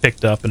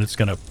picked up and it's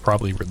going to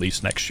probably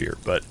release next year,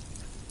 but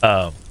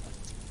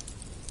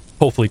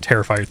hopefully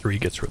Terrifier 3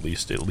 gets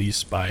released at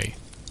least by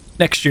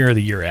next year or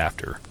the year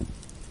after.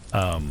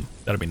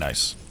 That'd be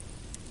nice.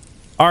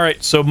 All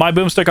right, so my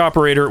boomstick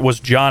operator was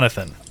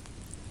Jonathan.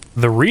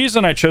 The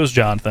reason I chose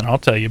Jonathan, I'll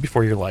tell you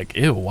before you're like,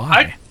 ew,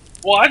 why?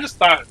 I just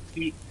thought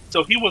he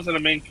wasn't a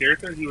main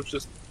character. He was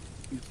just.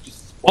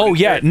 Oh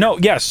yeah, character. No,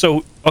 yeah.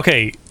 So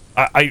okay,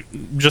 I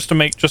just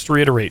to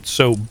reiterate.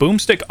 So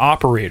boomstick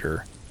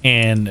operator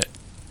and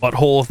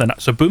butthole.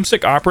 So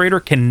boomstick operator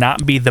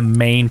cannot be the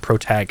main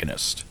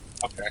protagonist.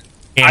 Okay.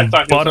 And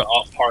I thought he was an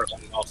off part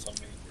and also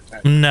main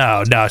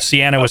protagonist. No.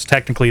 Sienna was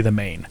technically the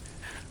main.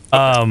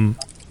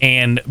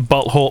 And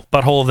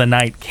butthole of the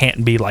night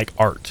can't be like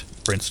Art,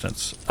 for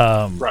instance.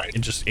 Right.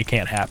 It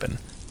can't happen.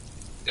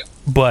 Yeah.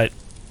 But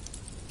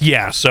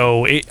yeah,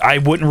 so I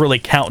wouldn't really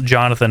count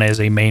Jonathan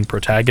as a main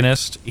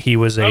protagonist. He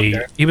was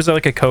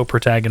like a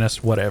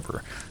co-protagonist,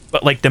 whatever.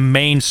 But like the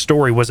main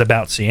story was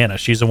about Sienna.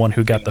 She's the one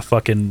who got the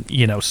fucking,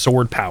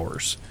 sword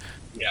powers.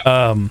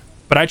 Yeah.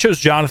 But I chose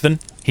Jonathan.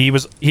 He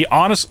was a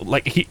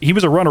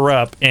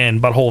runner-up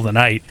in Butthole of the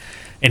Night,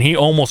 and he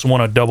almost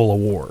won a double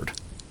award.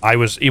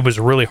 It was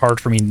really hard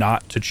for me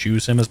not to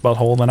choose him as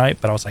Butthole of the Night,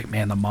 but I was like,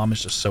 man, the mom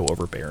is just so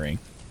overbearing.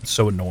 It's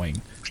so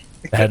annoying.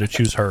 I had to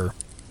choose her.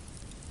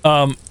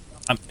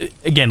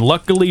 Again,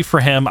 luckily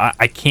for him,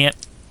 I can't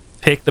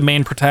pick the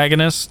main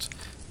protagonist.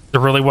 There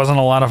really wasn't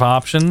a lot of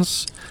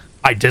options.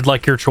 I did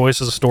like your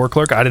choice as a store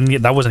clerk.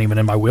 That wasn't even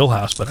in my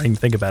wheelhouse, but I didn't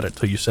think about it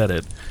till you said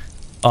it.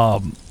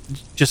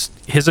 Just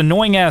his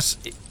annoying ass,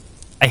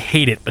 I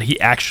hate it, but he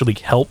actually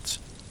helped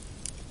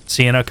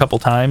Sienna a couple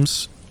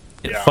times.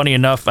 Yeah. Funny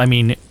enough, I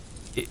mean,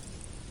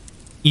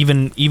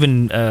 even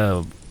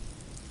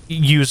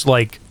used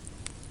like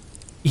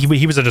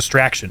he was a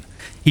distraction.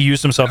 He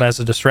used himself as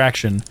a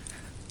distraction,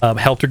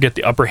 helped her get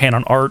the upper hand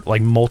on Art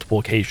like multiple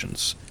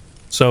occasions.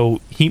 So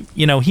he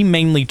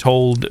mainly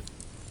told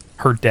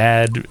her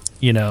dad,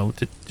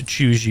 to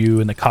choose you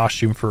in the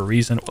costume for a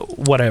reason,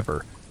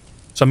 whatever.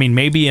 So I mean,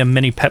 maybe a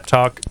mini pep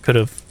talk could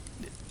have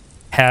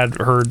had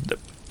her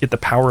get the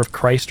power of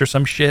Christ or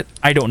some shit.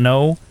 I don't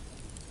know.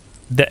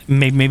 That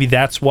maybe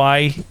that's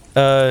why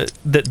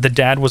the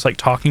dad was like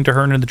talking to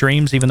her in the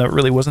dreams, even though it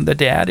really wasn't the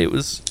dad. It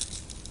was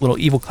little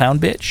evil clown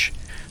bitch.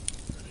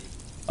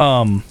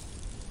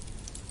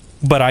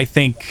 But I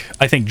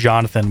think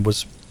Jonathan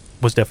was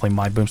definitely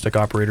my boomstick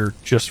operator,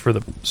 just for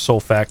the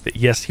sole fact that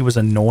yes, he was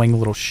an annoying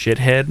little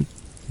shithead,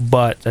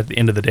 but at the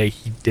end of the day,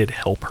 he did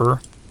help her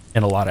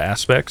in a lot of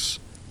aspects.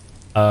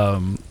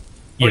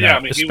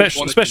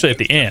 Especially at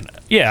the end.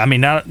 Yeah, I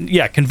mean,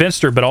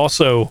 convinced her, but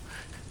also,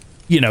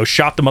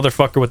 shot the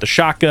motherfucker with the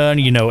shotgun,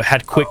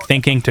 had quick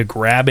thinking to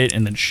grab it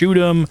and then shoot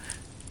him.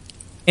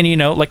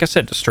 And, like I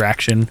said,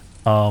 distraction.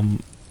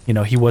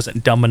 He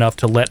wasn't dumb enough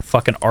to let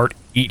fucking Art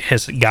eat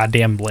his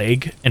goddamn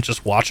leg and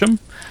just watch him.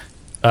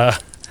 So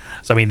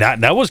I mean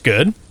that was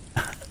good.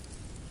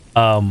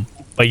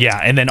 But yeah,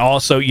 and then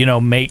also, you know,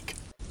 make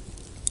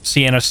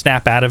Sienna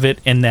snap out of it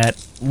in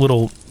that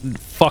little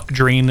fuck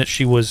dream that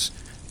she was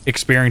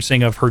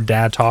experiencing of her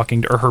dad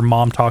talking to, or her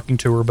mom talking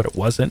to her, but it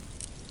wasn't.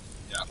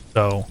 Yeah.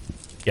 So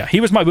yeah, he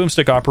was my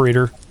boomstick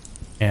operator,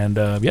 and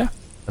yeah,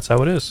 that's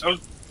how it is. That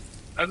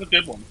was a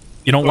good one.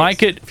 You don't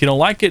like it? If you don't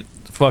like it,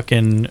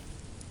 fucking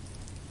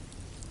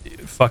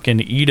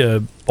eat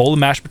a bowl of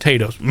mashed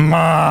potatoes.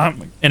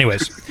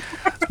 Anyways,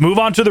 move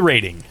on to the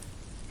rating.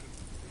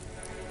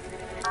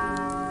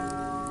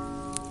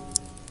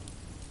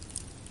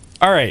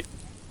 All right.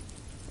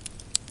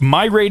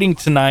 My rating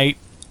tonight,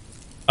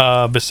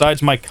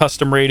 besides my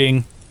custom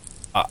rating,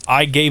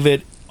 I gave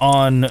it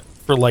on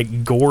for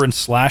like gore and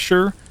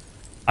slasher.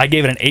 I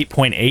gave it an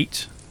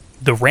 8.8.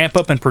 The ramp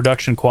up in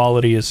production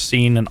quality is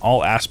seen in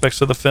all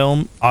aspects of the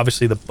film.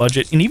 Obviously, the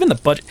budget, and even the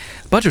budget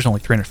was only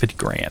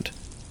 $350,000.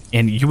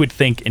 And you would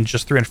think in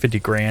just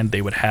 $350,000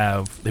 they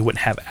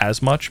wouldn't have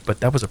as much,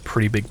 but that was a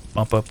pretty big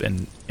bump up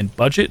in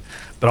budget.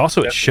 But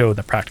also it showed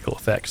the practical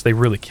effects. They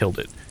really killed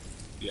it.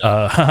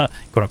 Yeah.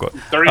 Quote unquote.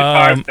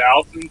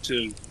 35,000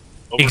 to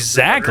over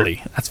exactly.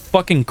 300. That's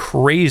fucking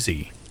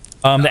crazy.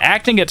 The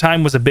acting at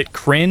time was a bit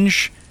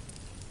cringe,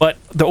 but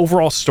the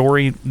overall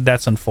story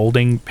that's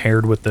unfolding,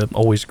 paired with the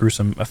always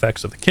gruesome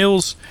effects of the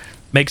kills,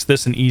 makes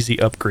this an easy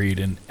upgrade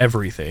in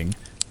everything,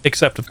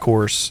 except of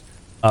course,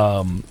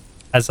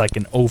 as like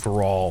an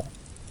overall,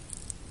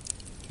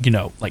 you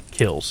know, like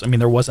kills. I mean,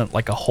 there wasn't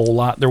like a whole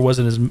lot. There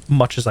wasn't as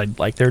much as I'd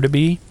like there to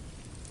be,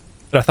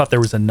 but I thought there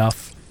was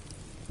enough.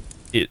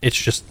 It's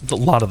just a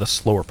lot of the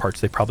slower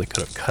parts they probably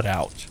could have cut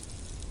out.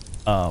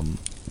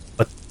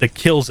 But the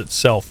kills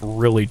itself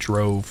really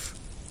drove,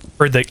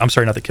 or I'm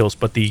sorry, not the kills,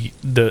 but the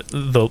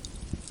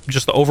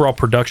just the overall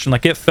production.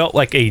 Like, it felt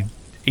like a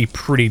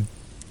pretty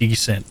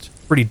decent,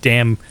 pretty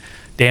damn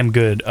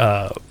good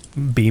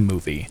B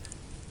movie.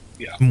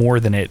 Yeah. More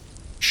than it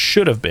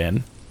should have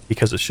been,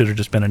 because it should have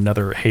just been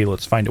another, hey,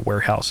 let's find a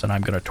warehouse and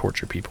I'm going to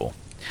torture people.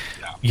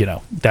 Yeah. You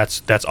know,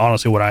 that's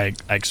honestly what I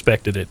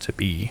expected it to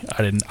be.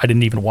 I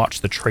didn't even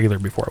watch the trailer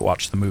before I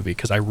watched the movie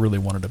because I really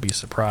wanted to be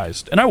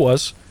surprised, and I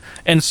was.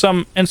 And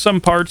some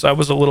parts I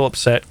was a little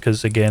upset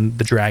because, again,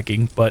 the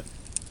dragging. But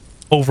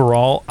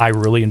overall, I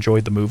really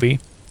enjoyed the movie.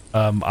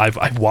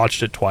 I've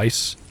watched it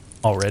twice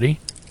already,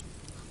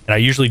 and I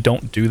usually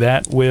don't do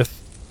that with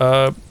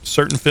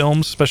certain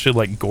films, especially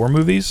like gore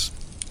movies.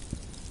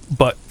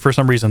 But for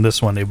some reason,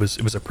 this one it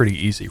was a pretty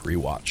easy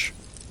rewatch.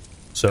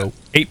 So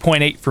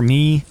 8.8 for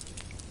me.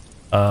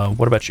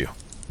 What about you?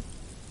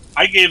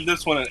 I gave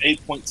this one an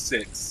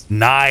 8.6.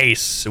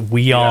 Nice.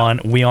 We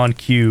on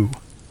cue.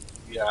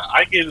 Yeah,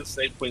 I gave this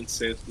an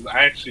 8.6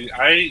 because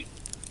I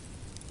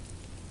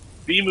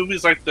B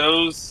movies like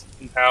those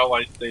and how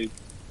like they,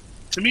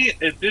 to me,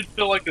 it did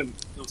feel like it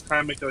was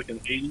kind of making like an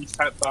 80s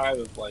type vibe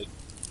of like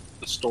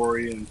the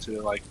story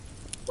into like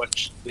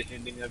the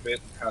ending of it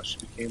and how she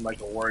became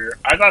like a warrior.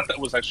 I thought that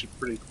was actually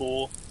pretty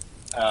cool.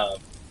 Yeah,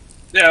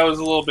 it was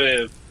a little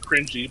bit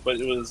cringy, but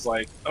it was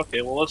like,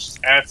 okay, well, let's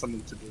just add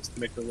something to this to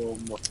make it a little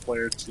more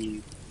flair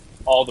to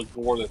all the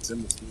gore that's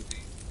in this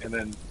movie. And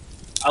then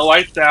I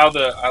liked how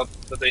that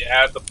they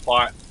add the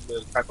plot,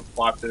 the type of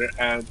plot that it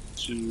adds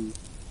to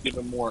give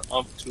it more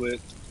oomph to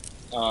it.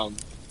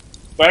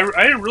 But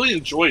I really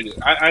enjoyed it.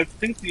 I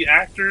think the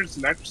actors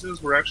and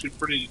actresses were actually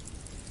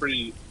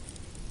pretty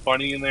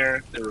funny in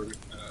there. They were,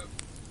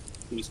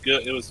 it was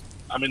good. It was,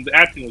 I mean, the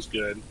acting was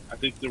good. I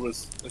think there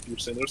was, like you were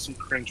saying, there was some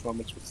cringe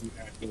moments with some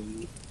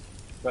acting,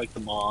 like the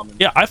mom. And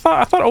yeah, I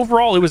thought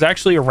overall it was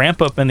actually a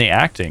ramp up in the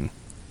acting.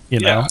 You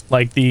know,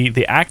 like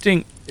the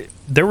acting,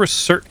 there was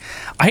certain,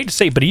 I hate to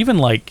say, but even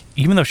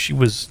though she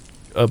was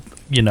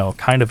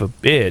kind of a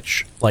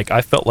bitch, like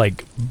I felt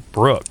like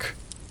Brooke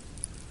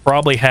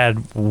probably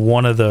had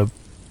one of the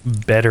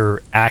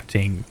better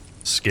acting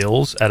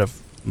skills out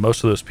of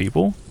most of those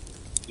people.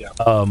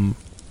 Yeah.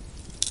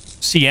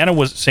 Sienna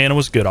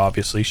was good,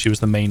 obviously. She was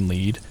the main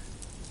lead.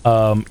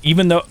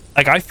 Even though,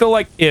 like, I feel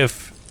like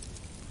if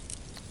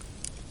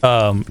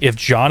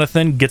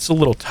Jonathan gets a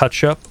little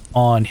touch up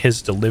on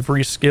his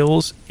delivery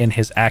skills and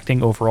his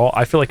acting overall,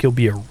 I feel like he'll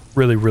be a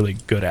really, really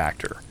good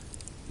actor.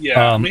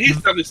 Yeah, I mean, he's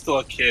probably still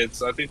a kid,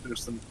 so I think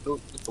there's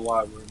a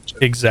lot of room to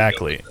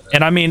exactly.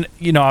 And I mean,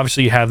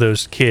 obviously you have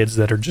those kids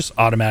that are just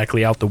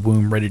automatically out the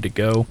womb ready to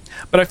go.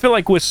 But I feel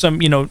like with some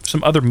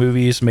other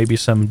movies, maybe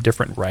some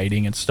different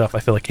writing and stuff, I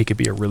feel like he could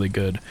be a really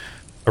good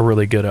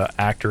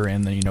actor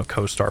and then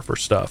co-star for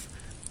stuff.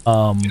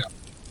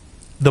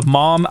 The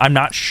mom, I'm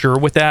not sure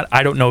with that.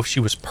 I don't know if she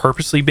was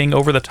purposely being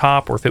over the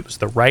top or if it was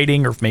the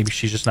writing or if maybe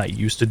she's just not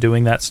used to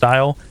doing that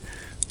style.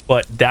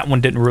 But that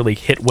one didn't really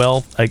hit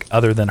well, like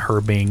other than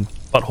her being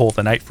butthole of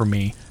the night for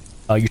me.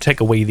 You take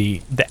away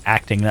the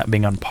acting not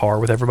being on par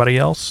with everybody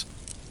else.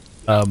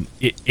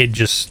 It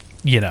just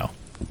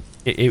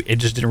it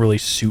just didn't really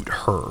suit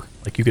her.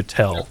 Like you could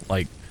tell,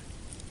 like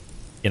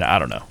I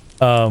don't know.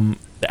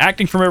 The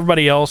acting from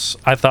everybody else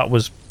I thought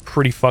was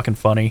pretty fucking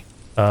funny.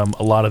 A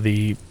lot of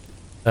the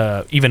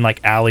even like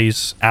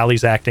Allie's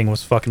acting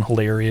was fucking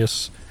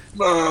hilarious.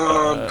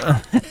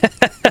 Mom.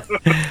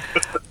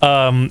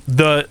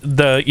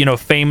 The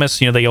famous,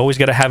 they always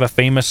got to have a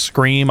famous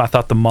scream. I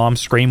thought the mom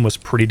scream was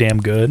pretty damn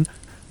good.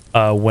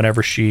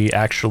 Whenever she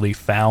actually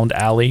found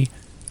Allie,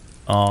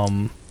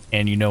 and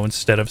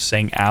instead of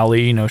saying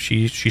Allie,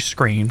 she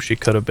screamed. She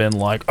could have been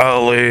like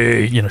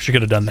Allie. She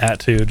could have done that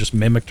too. Just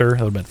mimicked her.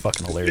 That would have been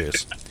fucking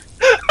hilarious.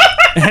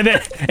 and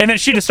then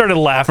she just started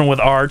laughing with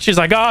Art. She's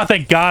like, "Oh,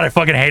 thank God, I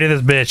fucking hated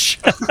this bitch."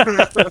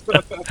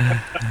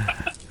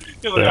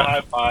 Like a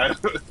high five.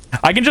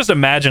 I can just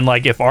imagine,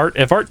 like, if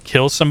Art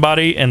kills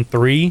somebody in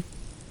 3,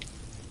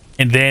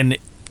 and then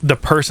the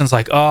person's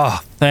like,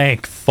 "Oh,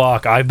 thank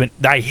fuck, I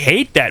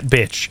hate that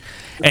bitch,"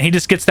 and he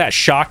just gets that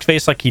shocked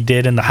face like he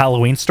did in the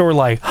Halloween store,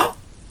 like, oh,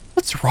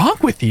 "What's wrong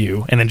with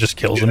you?" and then just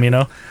kills him. I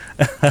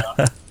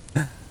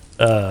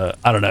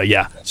don't know.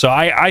 Yeah. So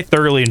I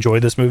thoroughly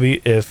enjoyed this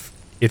movie. If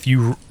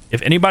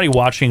anybody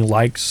watching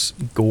likes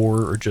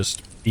gore or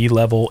just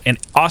B-level, and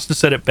Austin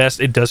said it best,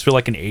 it does feel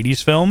like an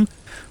 80s film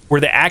where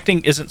the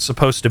acting isn't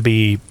supposed to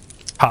be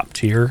top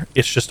tier.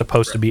 It's just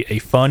supposed to be a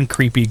fun,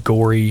 creepy,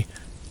 gory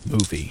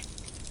movie.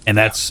 And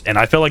I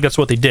feel like that's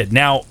what they did.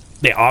 Now,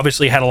 they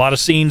obviously had a lot of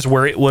scenes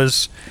where it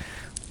was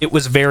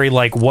very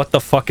like, what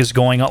the fuck is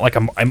going on? Like,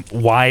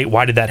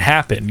 why did that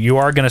happen? You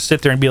are going to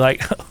sit there and be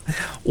like,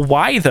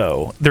 why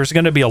though? There's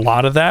going to be a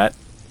lot of that.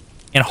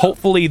 And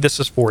hopefully this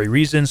is for a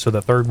reason, so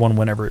the third one,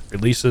 whenever it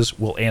releases,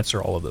 will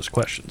answer all of those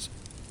questions.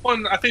 Well,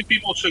 I think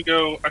people should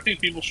go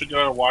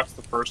and watch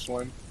the first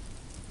one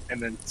and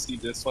then see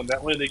this one.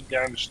 That way they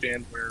can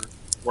understand where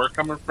we're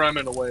coming from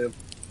in a way of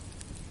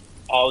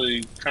all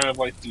the kind of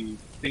like the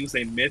things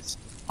they missed.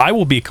 I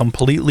will be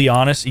completely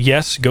honest.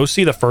 Yes, go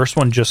see the first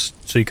one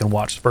just so you can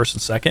watch the first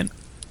and second.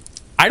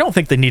 I don't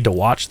think they need to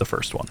watch the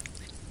first one.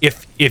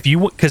 If you,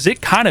 because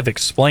it kind of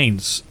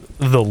explains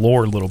the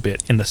lore a little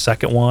bit in the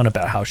second one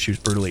about how she was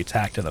brutally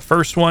attacked in the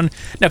first one.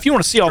 Now, if you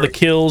want to see all the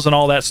kills and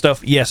all that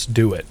stuff, yes,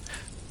 do it.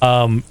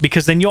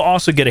 Because then you'll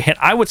also get a hint.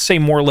 I would say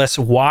more or less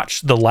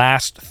watch the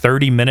last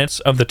 30 minutes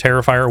of the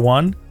Terrifier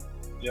 1.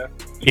 Yeah.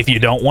 If you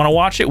don't want to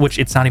watch it, which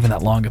it's not even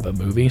that long of a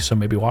movie, so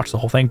maybe watch the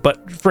whole thing.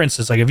 But for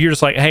instance, like if you're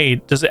just like, hey,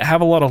 does it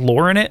have a lot of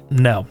lore in it?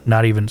 No,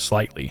 not even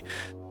slightly.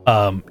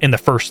 In the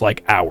first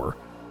like hour.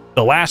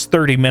 The last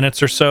 30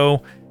 minutes or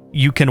so,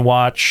 you can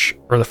watch,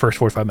 or the first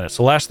 45 minutes.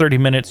 The last 30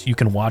 minutes, you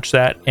can watch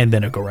that, and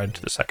then it'll go right into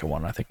the second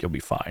one. I think you'll be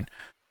fine.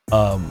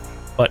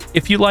 But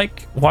if you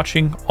like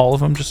watching all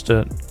of them just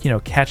to,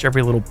 catch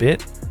every little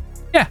bit,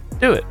 yeah,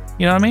 do it.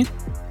 You know what I mean?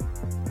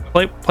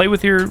 Play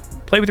with your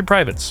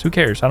privates. Who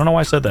cares? I don't know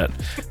why I said that.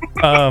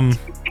 I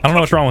don't know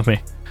what's wrong with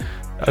me.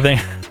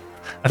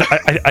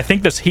 I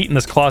think this heat in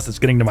this closet's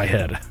getting to my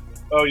head.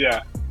 Oh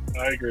yeah,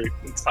 I agree.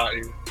 It's hot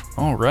here.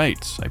 All right.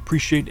 I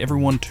appreciate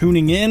everyone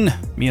tuning in.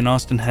 Me and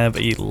Austin have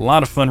a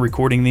lot of fun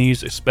recording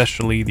these,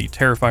 especially the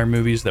Terrifier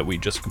movies that we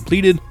just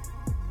completed.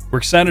 We're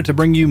excited to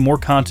bring you more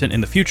content in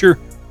the future.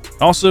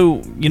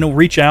 Also,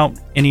 reach out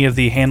any of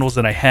the handles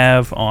that I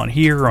have on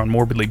here on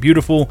Morbidly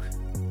Beautiful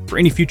for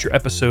any future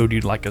episode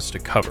you'd like us to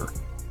cover.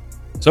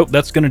 So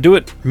that's going to do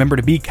it. Remember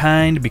to be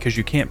kind because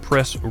you can't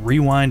press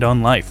rewind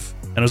on life.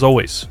 And as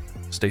always,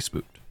 stay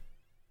spooked.